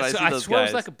next time I see those guys. I swear it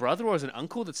was like a brother or as an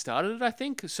uncle that started it, I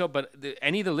think. So, but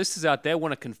any of the listeners out there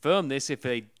want to confirm this.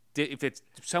 If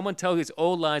someone tells you it's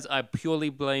all lies, I purely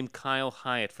blame Kyle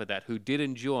Hyatt for that, who did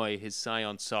enjoy his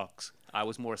Scion socks. I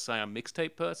was more a Scion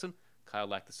mixtape person. Kyle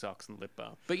liked the socks and the lip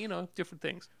balm. But, you know, different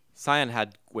things. Scion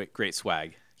had great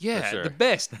swag. Yeah, sure.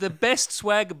 The best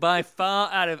swag by far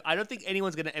I don't think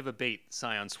anyone's going to ever beat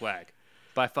Scion swag.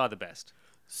 By far the best.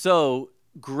 So,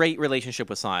 great relationship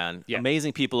with Scion. Yeah.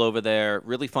 Amazing people over there,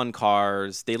 really fun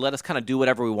cars. They let us kind of do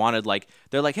whatever we wanted. Like,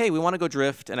 they're like, hey, we want to go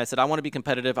drift. And I said, I want to be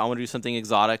competitive. I want to do something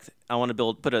exotic. I want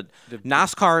to put a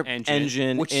NASCAR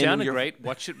engine which in sounded great.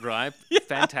 Watch it drive.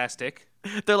 Fantastic.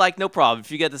 They're like, no problem.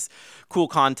 If you get this cool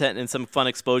content and some fun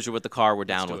exposure with the car, we're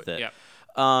down with it.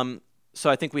 Yeah. So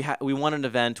I think we won an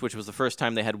event, which was the first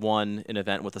time they had won an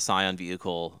event with a Scion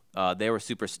vehicle. They were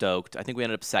super stoked. I think we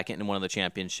ended up second in one of the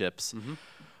championships.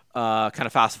 Kind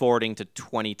of fast forwarding to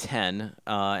 2010,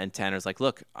 and Tanner's like,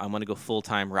 look, I want to go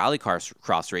full-time rally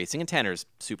cross racing. And Tanner's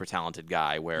super talented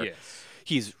guy where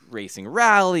he's racing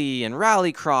rally and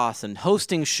rally cross and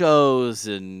hosting shows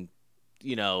and,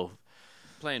 you know,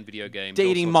 playing video games,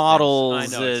 dating models, I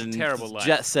know, it's and a terrible life.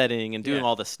 Jet setting and doing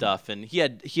all this stuff. And he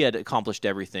had accomplished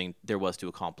everything there was to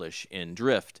accomplish in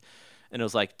drift. And it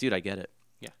was like, dude, I get it.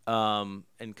 Yeah.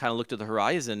 And kind of looked at the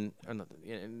horizon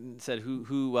and said,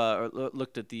 who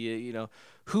looked at the,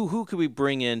 who could we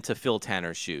bring in to fill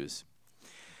Tanner's shoes?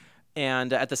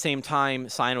 And at the same time,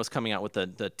 Scion was coming out with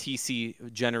the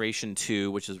TC Generation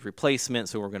 2, which is replacement.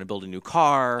 So we're going to build a new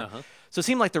car. So it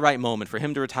seemed like the right moment for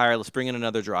him to retire. Let's bring in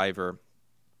another driver.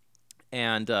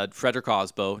 And Fredrik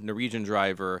Osbo, Norwegian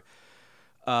driver,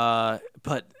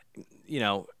 but,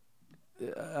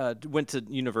 went to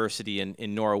university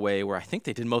in Norway, where I think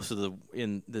they did most of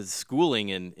the schooling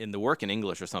in the work in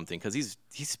English or something, because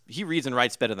he reads and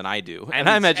writes better than I do, and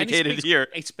I'm educated here.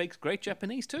 He speaks great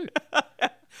Japanese too.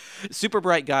 Super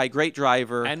bright guy, great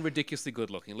driver, and ridiculously good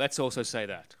looking. Let's also say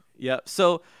that. Yeah.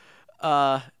 So,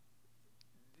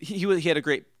 he had a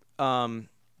great.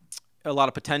 A lot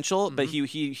of potential, but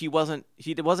he wasn't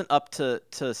up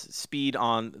to speed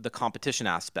on the competition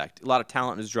aspect. A lot of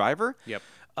talent in his driver,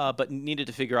 but needed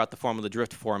to figure out the Formula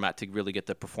Drift format to really get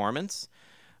the performance.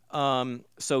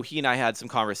 So he and I had some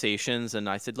conversations, and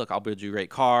I said, "Look, I'll build you a great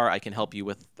car. I can help you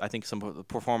with, I think, some of the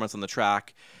performance on the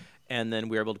track." And then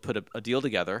we were able to put a deal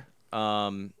together,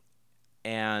 and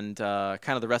kind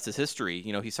of the rest is history.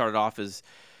 You know, he started off as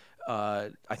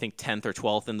I think 10th or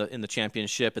 12th in the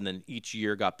championship, and then each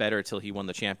year got better till he won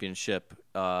the championship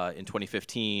in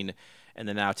 2015, and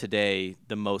then now today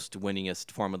the most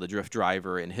winningest Formula Drift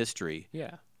driver in history.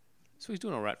 Yeah, so he's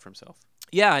doing all right for himself.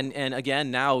 Yeah, and again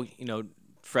now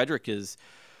Fredrik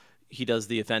he does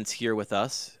the events here with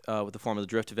us with the Formula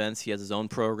Drift events. He has his own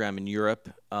program in Europe.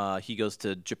 He goes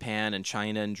to Japan and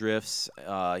China and drifts.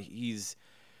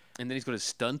 And then he's got his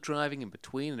stunt driving in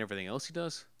between and everything else he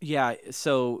does. Yeah,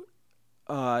 so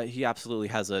he absolutely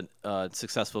has a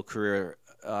successful career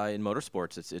in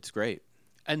motorsports. It's great.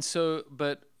 And so,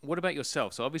 but what about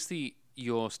yourself? So obviously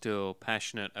you're still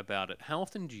passionate about it. How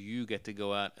often do you get to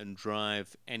go out and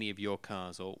drive any of your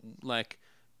cars, or like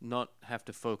not have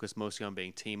to focus mostly on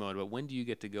being team owned, but when do you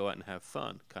get to go out and have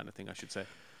fun, kind of thing, I should say?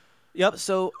 Yep.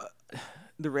 So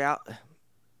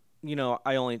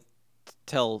I only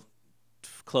tell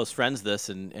close friends this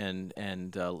and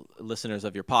listeners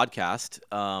of your podcast.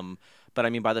 But I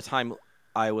mean, by the time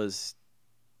I was,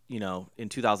 in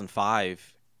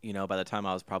 2005, by the time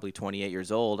I was probably 28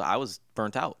 years old, I was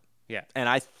burnt out. Yeah.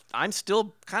 And I'm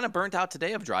still kind of burnt out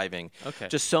today of driving. Okay.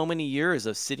 Just so many years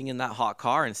of sitting in that hot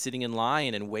car and sitting in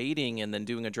line and waiting and then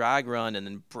doing a drag run and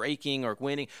then braking or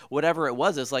winning, whatever it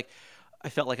was. It's like, I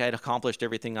felt like I had accomplished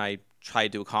everything I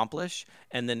tried to accomplish.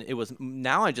 And then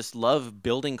now I just love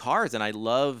building cars, and I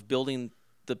love building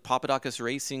the Papadakis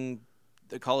Racing,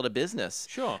 they call it a business.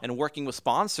 Sure. And working with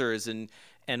sponsors and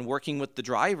working with the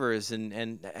drivers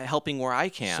and helping where I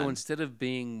can. So instead of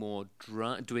being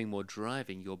doing more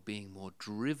driving, you're being more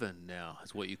driven now,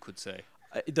 is what you could say.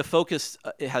 The focus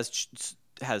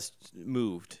has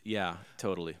moved. Yeah,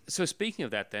 totally. So speaking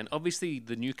of that then, obviously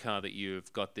the new car that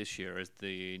you've got this year is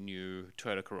the new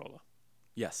Toyota Corolla.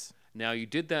 Yes. Now, you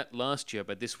did that last year,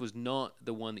 but this was not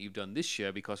the one that you've done this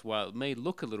year, because while it may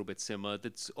look a little bit similar,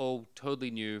 that's all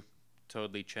totally new,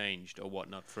 totally changed or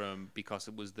whatnot because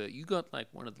it was you got like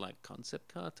one of the like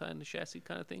concept car tie in the chassis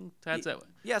kind of thing. How's that?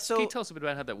 Yeah. So can you tell us a bit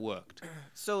about how that worked?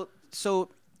 So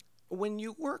when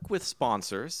you work with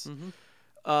sponsors,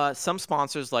 some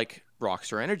sponsors like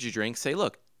Rockstar Energy Drink say,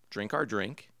 look, drink our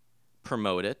drink,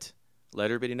 promote it, let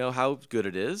everybody know how good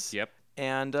it is. Yep.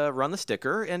 And run the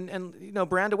sticker and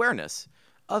brand awareness.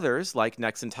 Others like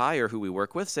Nexen Tire, who we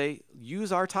work with, say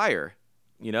use our tire.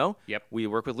 Yep. We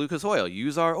work with Lucas Oil.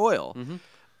 Use our oil.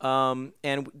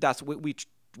 And that's what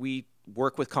we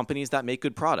work with companies that make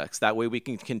good products. That way we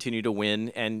can continue to win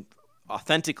and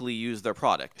authentically use their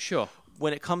product. Sure.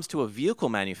 When it comes to a vehicle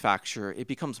manufacturer, it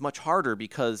becomes much harder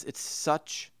because it's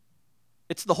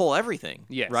the whole everything.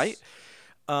 Yes. Right.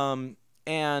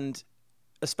 And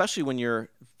especially when your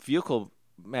vehicle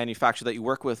manufacturer that you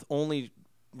work with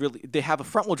they have a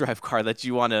front wheel drive car that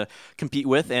you want to compete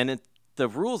with, and the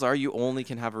rules are you only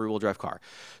can have a rear wheel drive car.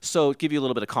 So to give you a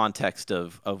little bit of context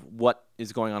of what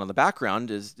is going on in the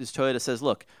background is Toyota says,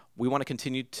 look, we want to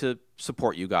continue to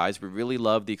support you guys. We really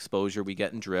love the exposure we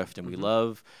get in drift, and we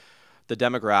love the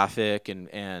demographic,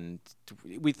 and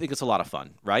we think it's a lot of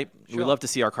fun, right? Sure. We love to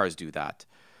see our cars do that.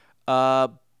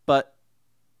 But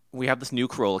we have this new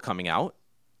Corolla coming out,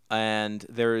 and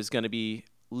there is going to be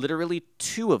literally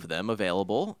 2 of them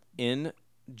available in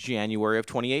January of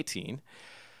 2018.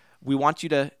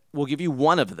 We'll give you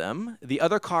one of them. The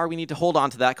other car, we need to hold on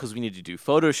to that because we need to do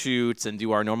photo shoots and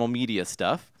do our normal media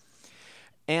stuff.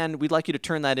 And we'd like you to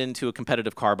turn that into a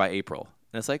competitive car by April.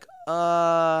 And it's like,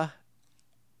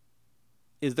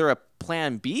 is there a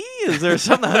plan B? Is there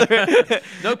some other?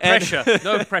 No pressure.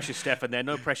 No pressure, Stephan, there.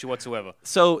 No pressure whatsoever.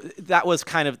 So that was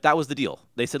the deal.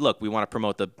 They said, look, we want to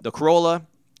promote the Corolla.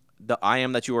 The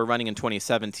IM that you were running in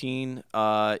 2017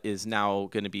 is now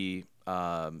going to be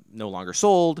no longer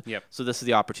sold. Yep. So this is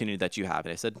the opportunity that you have.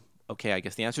 And I said, okay, I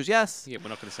guess the answer is yes. Yeah, we're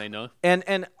not going to say no.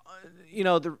 And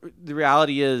the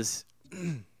reality is,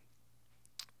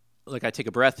 like, I take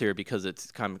a breath here because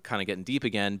it's kind of getting deep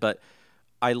again, but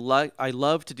I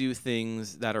love to do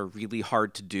things that are really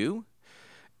hard to do,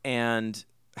 and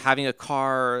having a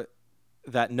car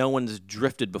that no one's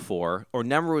drifted before or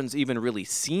no one's even really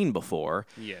seen before,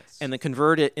 yes, and then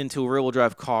convert it into a rear-wheel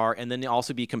drive car and then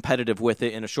also be competitive with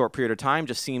it in a short period of time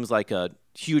just seems like a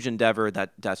huge endeavor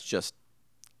that's just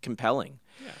compelling.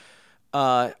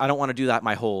 Yeah. I don't want to do that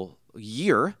my whole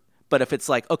year, but if it's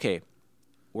like, okay,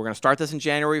 we're going to start this in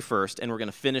January 1st, and we're going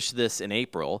to finish this in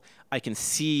April, I can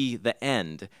see the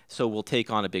end, so we'll take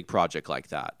on a big project like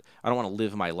that. I don't want to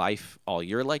live my life all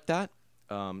year like that,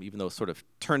 even though it's sort of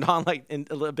turned on a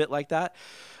little bit like that.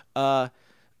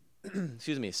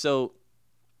 Excuse me. So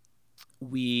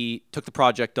we took the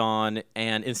project on,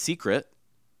 and in secret,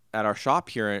 at our shop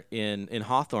here in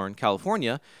Hawthorne,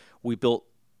 California, we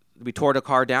tore the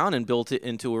car down and built it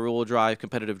into a rear-wheel drive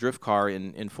competitive drift car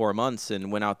in 4 months,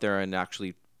 and went out there and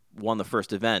actually won the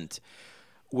first event,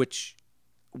 which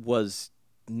was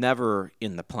never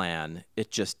in the plan.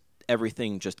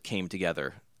 Everything just came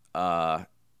together.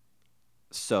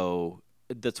 So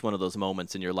that's one of those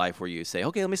moments in your life where you say,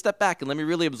 okay, let me step back and let me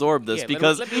really absorb this,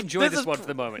 because let me enjoy this one for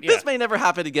the moment. This may never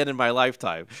happen again in my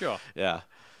lifetime. Sure. Yeah.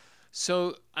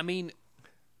 So, I mean,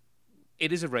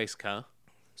 it is a race car.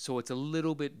 So it's a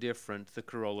little bit different, the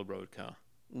Corolla road car.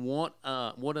 What's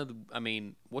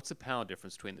the power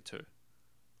difference between the two?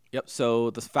 Yep.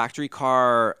 So the factory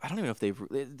car, I don't even know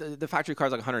if the factory car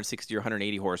is like 160 or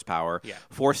 180 horsepower. Yeah.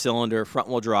 4-cylinder,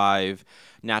 front-wheel drive,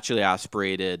 naturally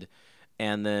aspirated,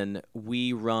 and then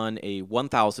we run a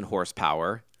 1,000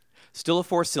 horsepower, still a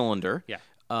 4-cylinder. Yeah.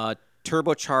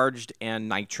 Turbocharged and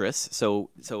nitrous. So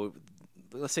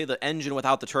let's say the engine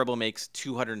without the turbo makes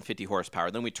 250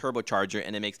 horsepower. Then we turbocharge it,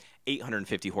 and it makes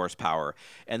 850 horsepower.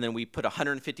 And then we put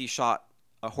 150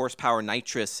 horsepower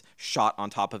nitrous shot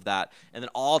on top of that. And then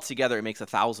all together, it makes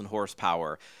 1,000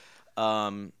 horsepower.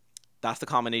 That's the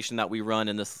combination that we run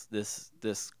in this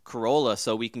Corolla,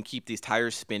 so we can keep these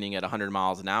tires spinning at 100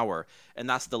 miles an hour. And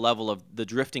that's the level of the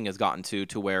drifting has gotten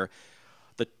to where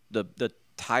the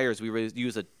tires, we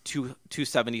use a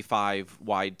 275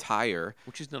 wide tire,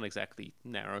 which is not exactly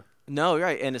narrow. No,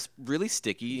 right, and it's really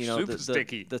sticky. You know, Super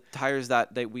sticky. The tires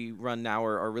that we run now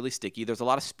are really sticky. There's a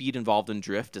lot of speed involved in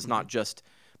drift. It's not just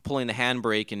pulling the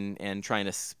handbrake and trying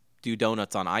to do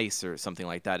donuts on ice or something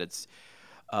like that. It's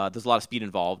there's a lot of speed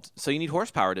involved, so you need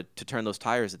horsepower to turn those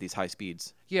tires at these high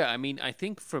speeds. Yeah, I mean, I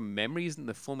think from memory, isn't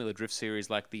the Formula Drift series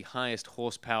like the highest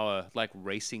horsepower like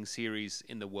racing series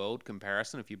in the world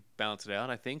comparison? If you balance it out,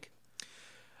 I think.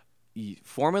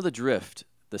 Formula Drift,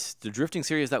 the drifting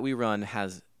series that we run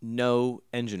has no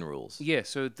engine rules. Yeah,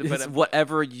 so it's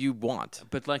whatever you want.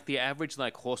 But like the average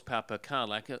like horsepower per car,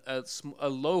 like a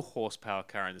low horsepower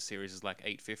car in the series is like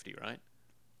 850, right?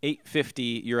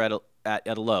 850, you're at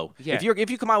a low. Yeah.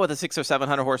 If you come out with a 600 or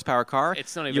 700 horsepower car,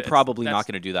 it's not even, you're probably not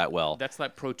going to do that well. That's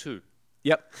like Pro 2.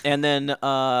 Yep. And then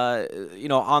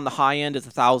on the high end it's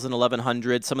 1,000,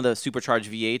 1,100. Some of the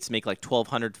supercharged V8s make like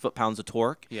 1,200 foot-pounds of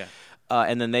torque. Yeah.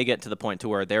 And then they get to the point to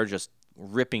where they're just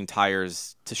ripping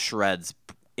tires to shreds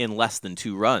in less than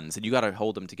 2 runs, and you got to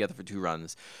hold them together for 2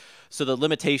 runs. So the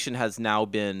limitation has now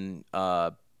been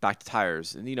back to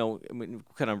tires. And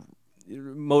kind of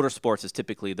motorsports is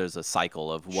typically there's a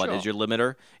cycle of what is your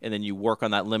limiter, and then you work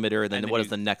on that limiter, and then what is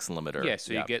the next limiter. Yeah,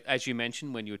 so you get, as you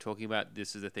mentioned when you were talking about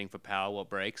this is the thing for power, what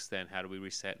breaks, then how do we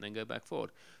reset and then go back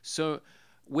forward. So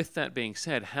with that being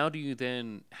said, how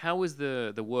is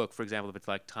the work, for example, if it's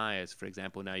like tires, for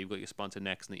example, now you've got your sponsor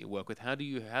Nexen that you work with, how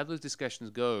do those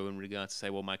discussions go in regards to say,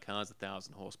 well, my car's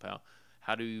 1,000 horsepower?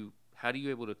 How do you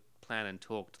able to plan and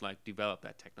talk to like develop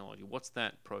that technology? What's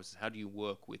that process? How do you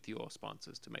work with your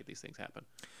sponsors to make these things happen?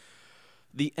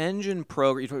 The engine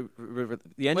program,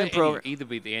 either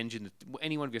be the engine,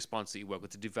 any one of your sponsors that you work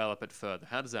with to develop it further.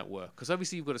 How does that work? Because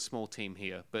obviously you've got a small team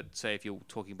here, but say if you're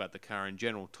talking about the car in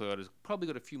general, Toyota's probably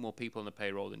got a few more people on the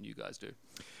payroll than you guys do.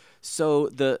 So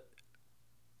the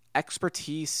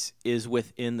expertise is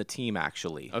within the team,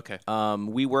 actually. Okay.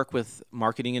 We work with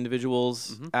marketing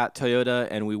individuals at Toyota,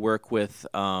 and we work with,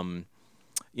 PR,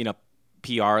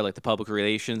 like the public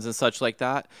relations and such like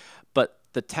that. But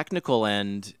the technical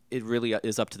end, it really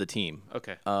is up to the team.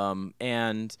 Okay.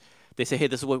 And they say, hey,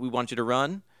 this is what we want you to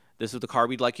run. This is the car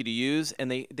we'd like you to use.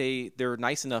 And they're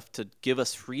nice enough to give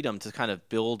us freedom to kind of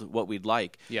build what we'd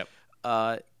like. Yep.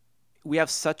 We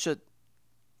have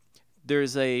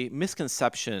there's a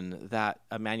misconception that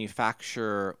a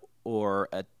manufacturer or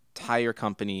a tire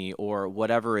company or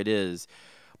whatever it is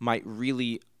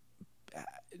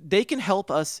they can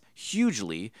help us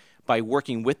hugely by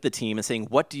working with the team and saying,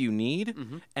 what do you need?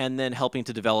 And then helping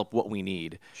to develop what we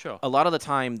need. Sure. A lot of the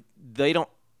time, they don't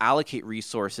allocate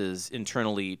resources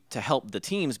internally to help the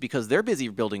teams because they're busy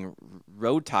building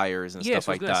road tires and stuff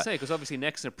like that. I was going to say, because obviously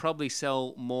Nexen probably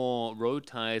sell more road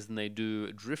tires than they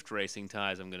do drift racing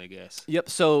tires, I'm going to guess. Yep.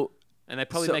 And they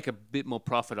probably make a bit more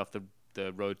profit off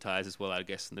the road tires as well, I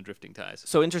guess, than the drifting tires.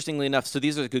 So interestingly enough,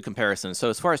 these are good comparisons. So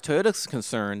as far as Toyota's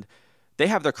concerned, they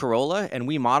have their Corolla, and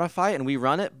we modify it and we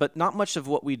run it, but not much of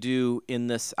what we do in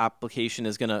this application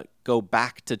is going to go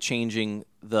back to changing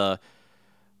the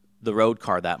road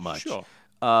car that much. Sure.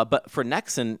 But for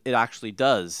Nexen, it actually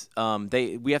does.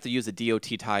 We have to use a DOT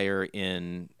tire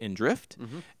in drift,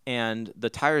 and the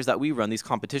tires that we run, these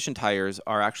competition tires,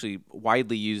 are actually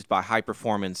widely used by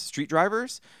high-performance street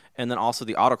drivers, and then also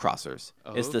the autocrossers.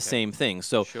 It's the same thing.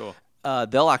 So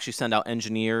they'll actually send out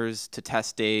engineers to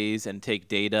test days and take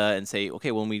data and say,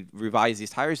 okay, when we revise these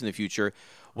tires in the future,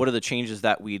 what are the changes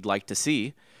that we'd like to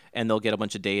see? And they'll get a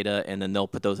bunch of data, and then they'll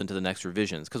put those into the next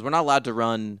revisions. Because we're not allowed to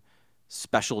run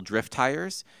special drift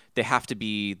tires. They have to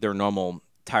be their normal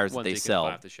tires that they sell.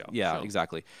 Off the shelf. Yeah,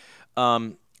 exactly.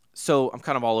 So I'm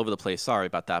kind of all over the place. Sorry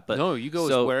about that. But no, you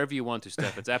go wherever you want to,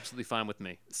 Steph. It's absolutely fine with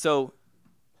me. So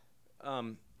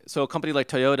a company like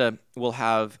Toyota will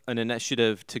have an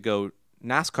initiative to go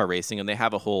NASCAR racing, and they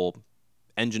have a whole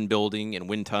engine building and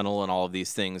wind tunnel and all of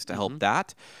these things to help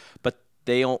that. But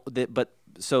they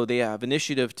have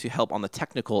initiative to help on the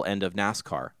technical end of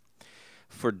NASCAR.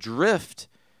 For drift,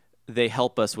 they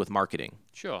help us with marketing.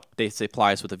 Sure. They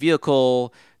supply us with a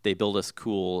vehicle. They build us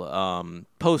cool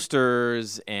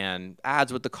posters and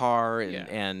ads with the car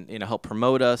and help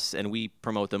promote us, and we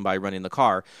promote them by running the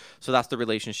car. So that's the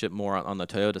relationship more on the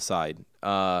Toyota side.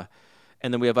 And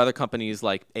then we have other companies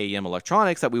like AEM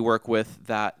Electronics that we work with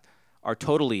that are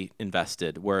totally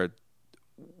invested, where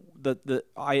the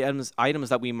items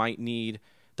that we might need,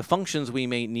 the functions we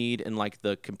may need in like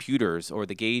the computers or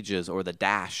the gauges or the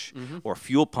dash or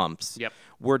fuel pumps,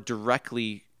 we're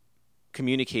directly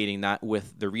communicating that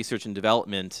with the research and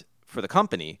development for the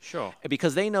company. Sure.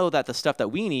 Because they know that the stuff that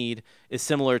we need is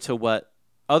similar to what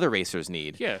other racers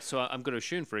need. Yeah, so I'm going to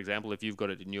assume, for example, if you've got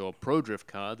it in your Pro Drift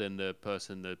car, then the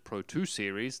Pro 2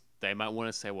 series, they might want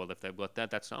to say, well, if they've got that,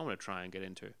 that's what I want to try and get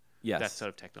into. Yes. That sort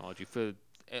of technology.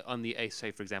 On the,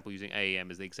 say, for example, using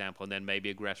AEM as the example, and then maybe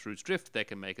a grassroots drift, they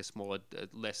can make a smaller,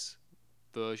 less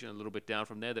version, a little bit down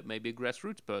from there, that maybe a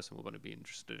grassroots person will want to be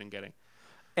interested in getting.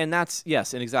 And that's,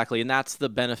 yes, and exactly. And that's the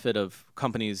benefit of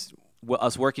companies,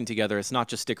 us working together. It's not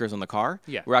just stickers on the car.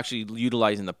 Yeah. We're actually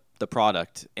utilizing the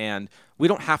product. And we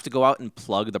don't have to go out and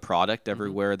plug the product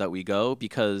everywhere that we go,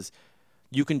 because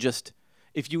you can just,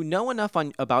 if you know enough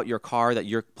about your car that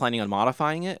you're planning on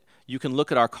modifying it, you can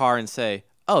look at our car and say,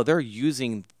 oh, they're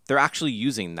actually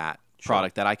using that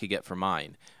product that I could get for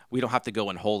mine. We don't have to go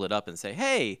and hold it up and say,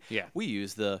 hey, we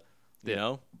use the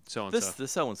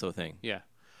so-and-so thing. Yeah.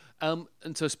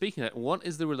 And so speaking of that, what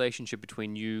is the relationship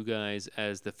between you guys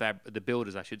as the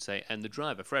builders, I should say, and the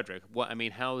driver, Frederick?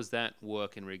 How does that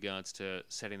work in regards to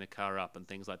setting the car up and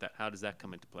things like that? How does that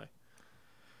come into play?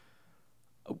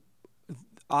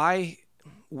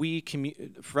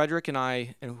 Frederick and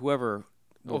I and whoever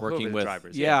we're working with,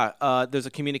 drivers, there's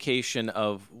a communication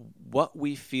of what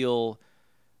we feel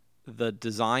the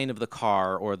design of the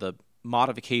car or the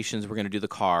modifications we're going to do the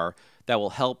car that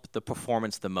will help the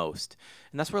performance the most.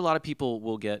 And that's where a lot of people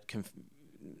will get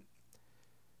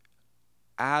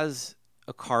as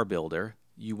a car builder,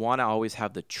 you want to always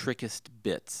have the trickiest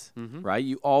bits, right?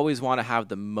 You always want to have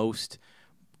the most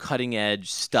cutting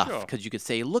edge stuff, because you could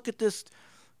say, look at this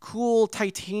cool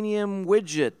titanium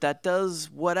widget that does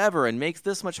whatever and makes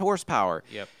this much horsepower.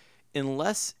 Yep.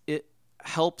 Unless it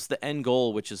helps the end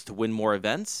goal, which is to win more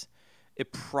events,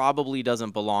 it probably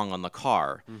doesn't belong on the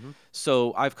car.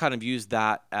 So I've kind of used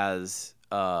that as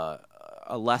a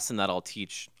lesson that I'll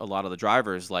teach a lot of the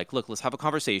drivers. Like, look, let's have a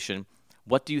conversation.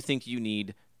 What do you think you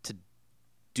need to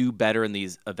do better in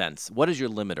these events? What is your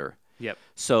limiter? Yep.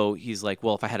 So he's like,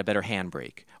 well, if I had a better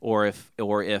handbrake, or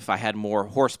if I had more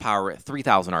horsepower at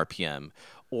 3,000 RPM,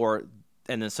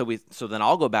 and then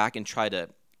I'll go back and try to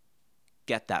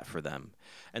get that for them.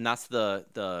 And that's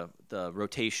the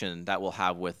rotation that we'll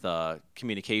have with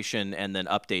communication and then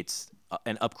updates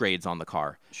and upgrades on the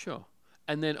car. Sure.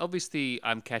 And then obviously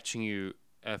I'm catching you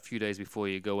a few days before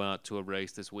you go out to a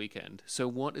race this weekend. So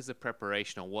what is the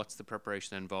preparation, or what's the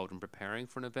preparation involved in preparing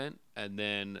for an event? And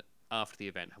then after the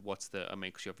event, because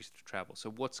you obviously travel.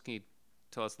 So can you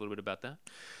tell us a little bit about that?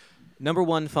 Number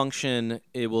one function,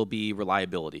 it will be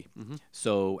reliability.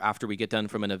 So after we get done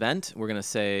from an event, we're going to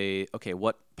say, okay,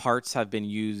 what parts have been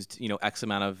used, X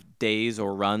amount of days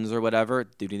or runs or whatever,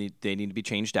 they need to be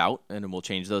changed out, and then we'll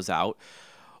change those out.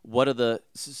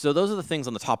 So those are the things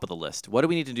on the top of the list. What do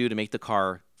we need to do to make the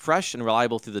car fresh and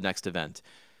reliable through the next event?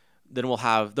 Then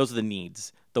those are the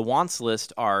needs. The wants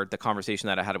list are the conversation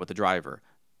that I had with the driver.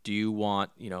 Do you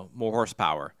want, more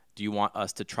horsepower? Do you want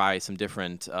us to try some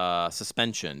different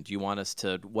suspension? Do you want us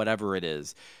to whatever it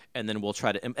is? And then we'll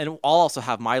try to, and I'll also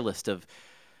have my list of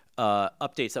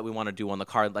updates that we want to do on the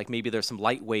car. Like maybe there's some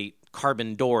lightweight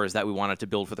carbon doors that we wanted to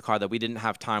build for the car that we didn't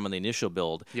have time on the initial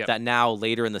build. Yep. That now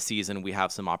later in the season we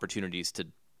have some opportunities to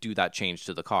do that change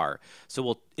to the car. So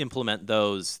we'll implement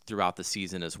those throughout the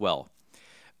season as well.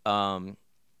 So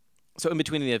in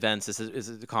between the events, this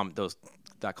is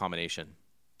that combination.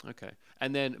 Okay.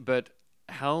 And then, but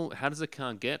how does a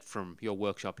car get from your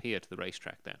workshop here to the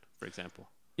racetrack then, for example?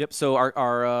 Yep. So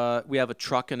our we have a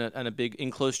truck and a big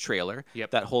enclosed trailer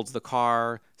that holds the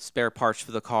car, spare parts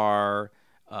for the car,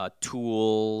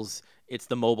 tools. It's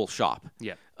the mobile shop.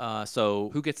 Yeah.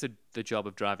 So who gets the job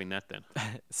of driving that then?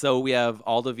 So we have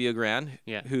Aldo Villagran,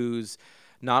 who's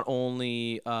he not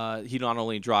only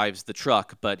drives the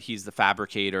truck, but he's the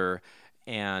fabricator,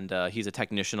 and he's a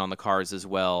technician on the cars as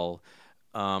well.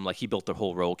 Like he built the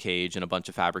whole roll cage and a bunch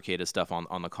of fabricated stuff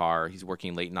on the car. He's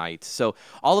working late nights. So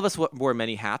all of us wear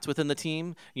many hats within the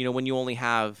team. When you only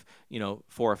have 4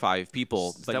 or 5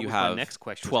 people, So but that you was my have next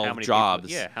question, 12 jobs.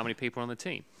 People, how many people on the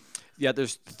team? Yeah,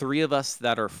 there's 3 of us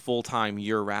that are full-time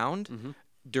year-round.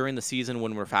 During the season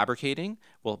when we're fabricating,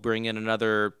 we'll bring in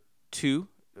another 2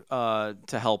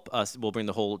 to help us. We'll bring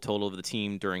the whole total of the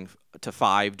team to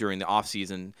 5 during the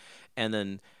off-season. And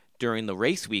then during the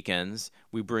race weekends,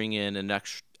 we bring in an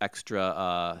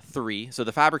extra 3. So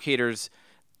the fabricators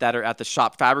that are at the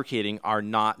shop fabricating are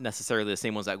not necessarily the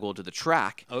same ones that go to the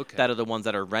track. Okay. That are the ones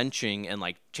that are wrenching and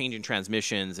like changing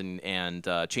transmissions and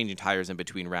changing tires in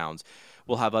between rounds.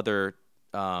 We'll have other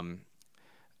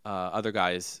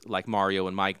guys like Mario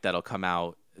and Mike that'll come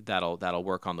out that'll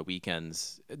work on the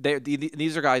weekends.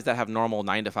 These are guys that have normal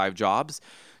 9 to 5 jobs,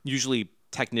 usually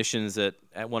technicians at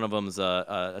one of them's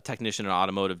a technician in an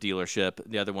automotive dealership.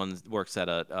 The other one works at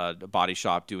a body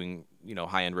shop doing,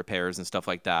 high-end repairs and stuff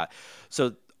like that.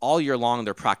 So all year long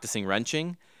they're practicing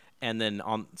wrenching, and then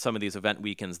on some of these event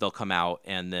weekends they'll come out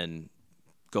and then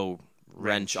go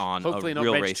wrench on hopefully a not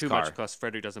real wrench race too car. much because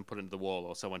Frederick doesn't put it into the wall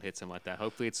or someone hits him like that.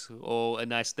 Hopefully it's all a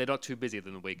nice. They're not too busy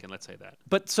than the weekend. Let's say that.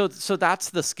 But so that's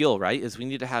the skill, right? Is we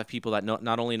need to have people that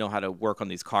not only know how to work on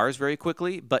these cars very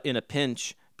quickly, but in a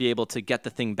pinch be able to get the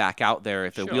thing back out there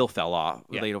if the wheel fell off,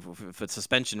 if the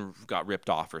suspension got ripped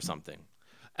off or something.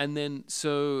 And then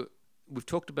so we've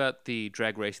talked about the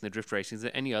drag racing, the drift racing. Is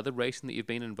there any other racing that you've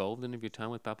been involved in of your time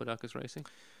with Papadakis Racing?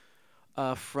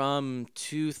 From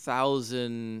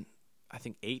 2000. I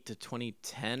think 8 to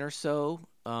 2010 or so,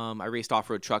 I raced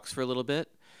off-road trucks for a little bit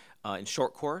in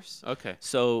short course. Okay.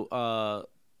 So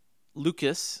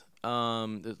Lucas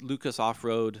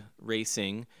Off-Road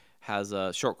Racing has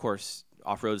a short course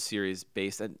off-road series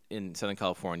based in Southern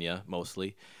California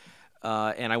mostly.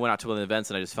 And I went out to one of the events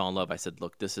and I just fell in love. I said,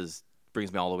 look,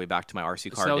 brings me all the way back to my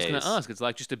RC car days. So I was going to ask, it's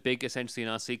like just essentially an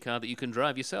RC car that you can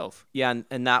drive yourself. Yeah,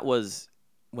 and that was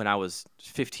when I was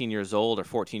 15 years old or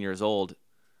 14 years old.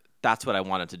 That's what I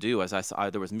wanted to do. As I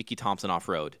saw, there was Mickey Thompson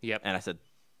Off-Road. Yep. And I said,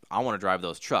 I want to drive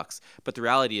those trucks. But the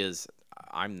reality is,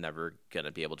 I'm never going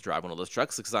to be able to drive one of those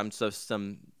trucks because I'm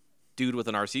some dude with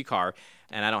an RC car,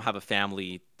 and I don't have a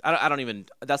family. I don't even.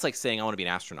 That's like saying I want to be an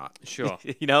astronaut. Sure.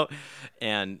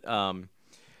 And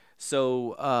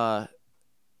so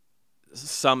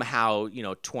somehow,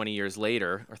 20 years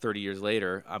later or 30 years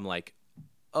later, I'm like,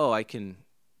 oh,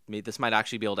 this might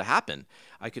actually be able to happen.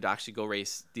 I could actually go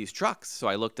race these trucks. So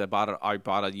I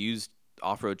bought a used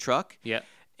off-road truck. Yeah.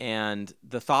 And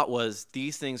the thought was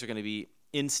these things are going to be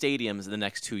in stadiums in the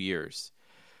next 2 years.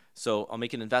 So I'll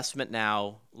make an investment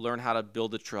now, learn how to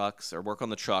build the trucks or work on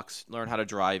the trucks, learn how to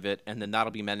drive it, and then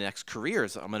that'll be my next career.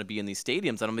 So I'm going to be in these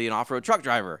stadiums and I'm going to be an off-road truck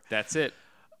driver. That's it.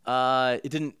 It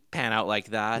didn't pan out like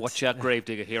that. Watch out,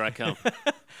 Gravedigger. Here I come.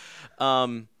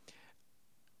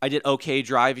 I did okay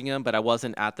driving them, but I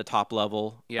wasn't at the top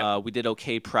level. Yeah. We did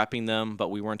okay prepping them, but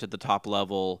we weren't at the top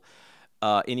level.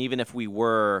 And even if we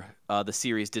were, the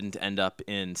series didn't end up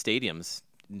in stadiums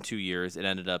in 2 years. It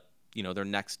ended up, their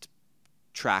next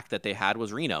track that they had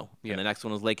was Reno, and the next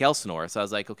one was Lake Elsinore. So I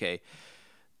was like, okay,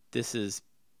 this is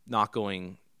not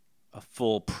going a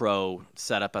full pro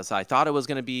setup as I thought it was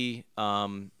going to be.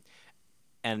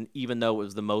 And even though it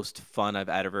was the most fun I've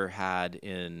ever had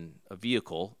in a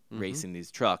vehicle, racing these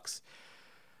trucks,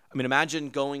 I mean,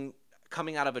 imagine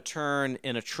coming out of a turn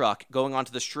in a truck, going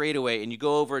onto the straightaway, and you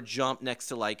go over a jump next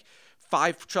to like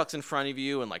 5 trucks in front of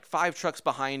you and like 5 trucks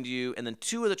behind you, and then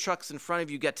 2 of the trucks in front of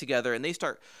you get together, and they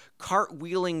start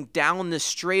cartwheeling down this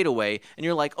straightaway, and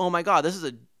you're like, oh my God, this is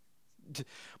a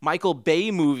Michael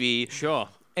Bay movie. Sure.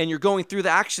 And you're going through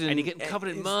the action. And you're getting covered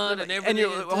in mud and everything.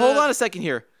 And hold on a second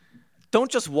here.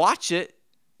 Don't just watch it.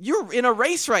 You're in a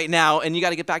race right now, and you got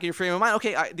to get back in your frame of mind.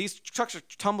 Okay, these trucks are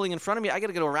tumbling in front of me. I got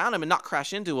to go around them and not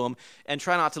crash into them and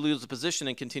try not to lose the position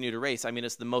and continue to race. I mean,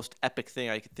 it's the most epic thing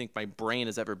I think my brain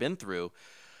has ever been through.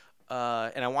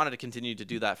 And I wanted to continue to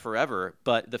do that forever.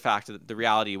 But the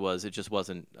reality was it just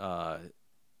wasn't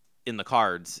in the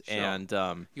cards. Sure. And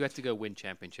you had to go win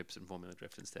championships in Formula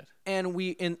Drift instead. And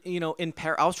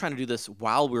I was trying to do this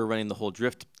while we were running the whole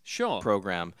drift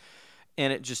program.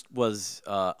 And it just was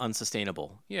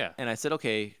unsustainable. Yeah. And I said,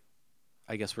 okay,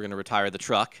 I guess we're going to retire the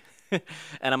truck. And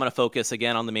I'm going to focus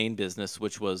again on the main business,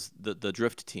 which was the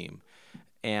drift team.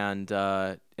 And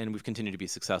we've continued to be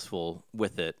successful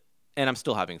with it. And I'm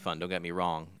still having fun, don't get me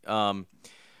wrong.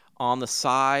 On the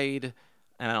side,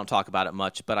 and I don't talk about it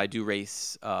much, but I do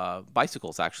race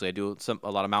bicycles, actually. I do a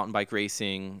lot of mountain bike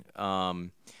racing.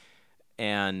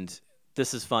 And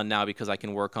this is fun now because I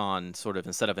can work on sort of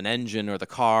instead of an engine or the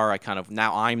car,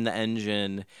 now I'm the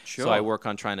engine. Sure. So I work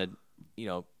on trying to,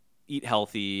 eat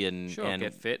healthy and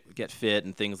get fit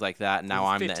and things like that. And now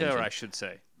I'm the engine. Fitter, I should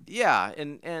say. Yeah,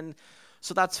 and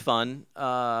so that's fun.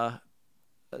 So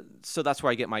that's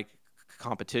where I get my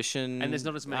competition. And there's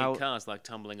not as many cars like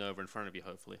tumbling over in front of you,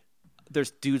 hopefully.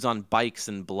 There's dudes on bikes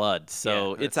and blood,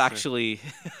 so it's actually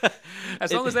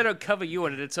as long as they don't cover you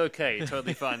on it, it's okay. You're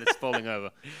totally fine. It's falling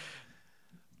over.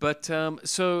 But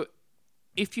so,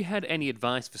 if you had any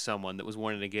advice for someone that was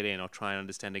wanting to get in or try and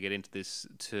understand to get into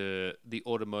to the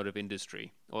automotive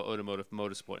industry or automotive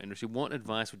motorsport industry, what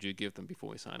advice would you give them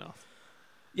before we sign off?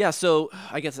 Yeah, so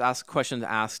I guess questions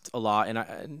asked a lot,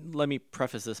 and let me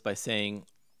preface this by saying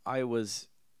there was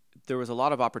a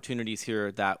lot of opportunities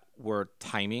here that were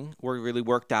really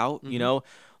worked out. Mm-hmm.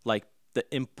 Like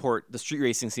the street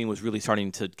racing scene was really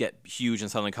starting to get huge in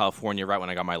Southern California right when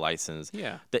I got my license.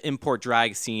 Yeah. The import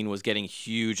drag scene was getting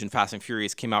huge, and Fast and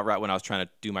Furious came out right when I was trying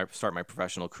to start my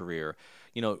professional career.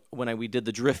 When we did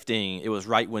the drifting, it was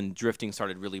right when drifting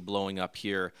started really blowing up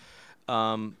here.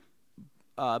 But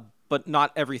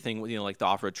not everything, like the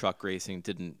off-road truck racing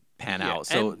didn't pan out.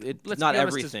 So let's not be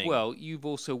honest everything. As well, you've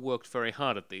also worked very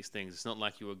hard at these things. It's not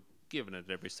like you were given it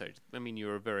at every stage. I mean,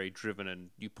 you're very driven and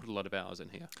you put a lot of hours in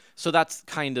here. So that's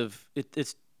kind of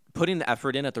it's putting the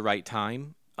effort in at the right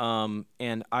time.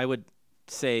 And I would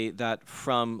say that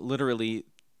from literally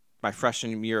my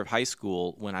freshman year of high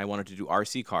school, when I wanted to do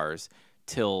RC cars,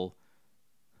 till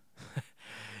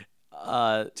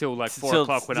like 4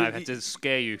 o'clock when I had to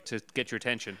scare you to get your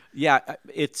attention. Yeah,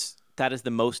 that is the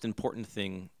most important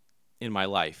thing in my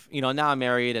life. Now I'm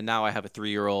married and now I have a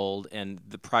 3-year-old, and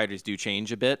the priorities do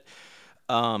change a bit.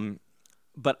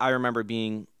 But I remember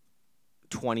being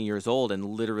 20 years old and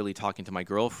literally talking to my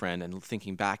girlfriend and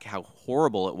thinking back how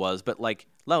horrible it was. But like,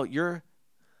 Lo,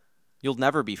 you'll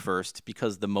never be first,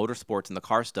 because the motorsports and the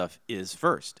car stuff is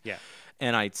first. Yeah.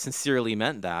 And I sincerely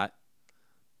meant that,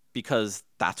 because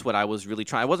that's what I was really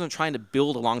trying. I wasn't trying to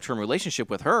build a long-term relationship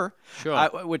with her, sure,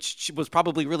 which was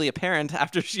probably really apparent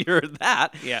after she heard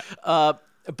that. Yeah.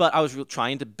 But I was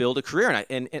trying to build a career,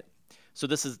 so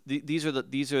these are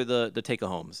the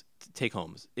take-homes.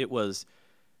 It was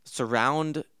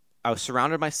I was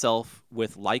surrounded myself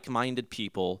with like-minded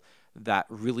people that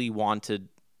really wanted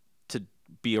to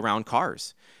be around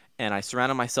cars. And I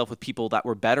surrounded myself with people that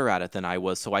were better at it than I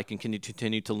was, so I can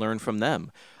continue to learn from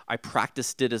them. I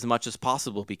practiced it as much as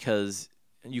possible, because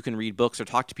you can read books or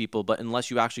talk to people, but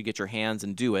unless you actually get your hands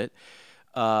and do it,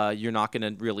 you're not going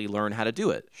to really learn how to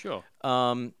do it. Sure.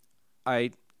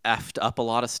 I effed up a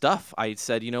lot of stuff. I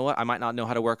said, you know what? I might not know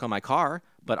how to work on my car,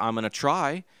 but I'm going to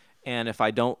try. And if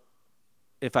I don't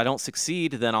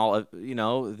succeed, then I'm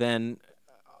going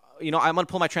to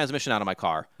pull my transmission out of my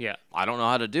car. Yeah. I don't know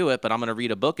how to do it, but I'm going to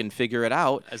read a book and figure it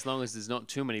out. As long as there's not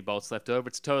too many bolts left over,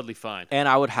 it's totally fine. And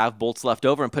I would have bolts left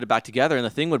over and put it back together, and the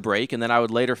thing would break, and then I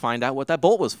would later find out what that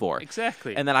bolt was for.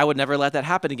 Exactly. And then I would never let that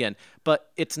happen again.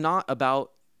 But it's not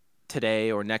about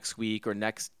today or next week or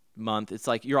next month. It's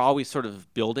like you're always sort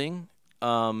of building,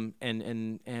 and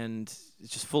it's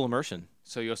just full immersion.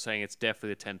 So you're saying it's definitely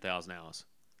the 10,000 hours.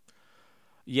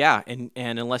 Yeah, and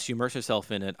unless you immerse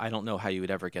yourself in it, I don't know how you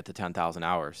would ever get to 10,000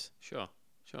 hours. Sure.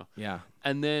 Yeah.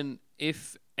 And then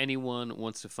if anyone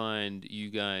wants to find you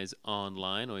guys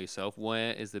online or yourself,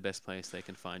 where is the best place they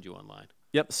can find you online?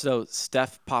 Yep, so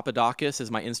Steph Papadakis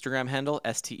is my Instagram handle,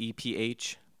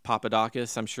 STEPH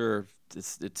Papadakis. I'm sure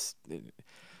it's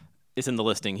in the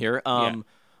listing here.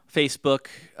 Facebook,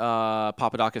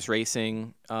 Papadakis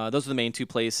Racing. Those are the main 2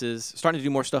 places. Starting to do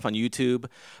more stuff on YouTube,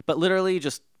 but literally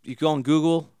just you go on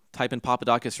Google, type in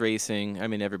Papadakis Racing. I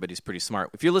mean, everybody's pretty smart.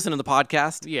 If you're listening to the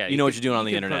podcast, you know what you're doing on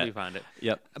the internet. You can probably find it.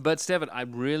 Yep. But Stephan, I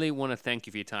really want to thank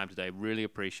you for your time today. Really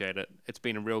appreciate it. It's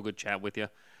been a real good chat with you.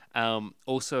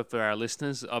 Also, for our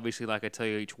listeners, obviously, like I tell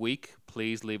you each week,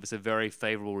 please leave us a very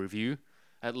favorable review.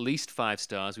 At least 5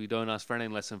 stars. We don't ask for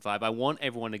anything less than 5. I want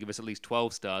everyone to give us at least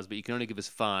 12 stars, but you can only give us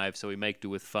 5, so we make do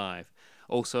with 5.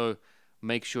 Also,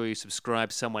 make sure you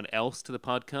subscribe someone else to the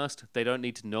podcast. They don't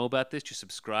need to know about this. Just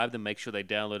subscribe them. Make sure they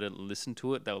download it and listen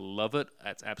to it. They'll love it.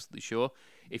 That's absolutely sure.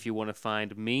 If you want to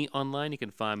find me online, you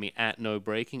can find me at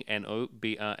NoBraking,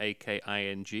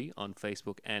 NoBraking, on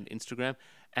Facebook and Instagram,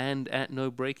 and at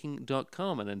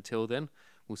nobraking.com. And until then,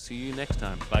 we'll see you next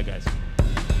time. Bye, guys.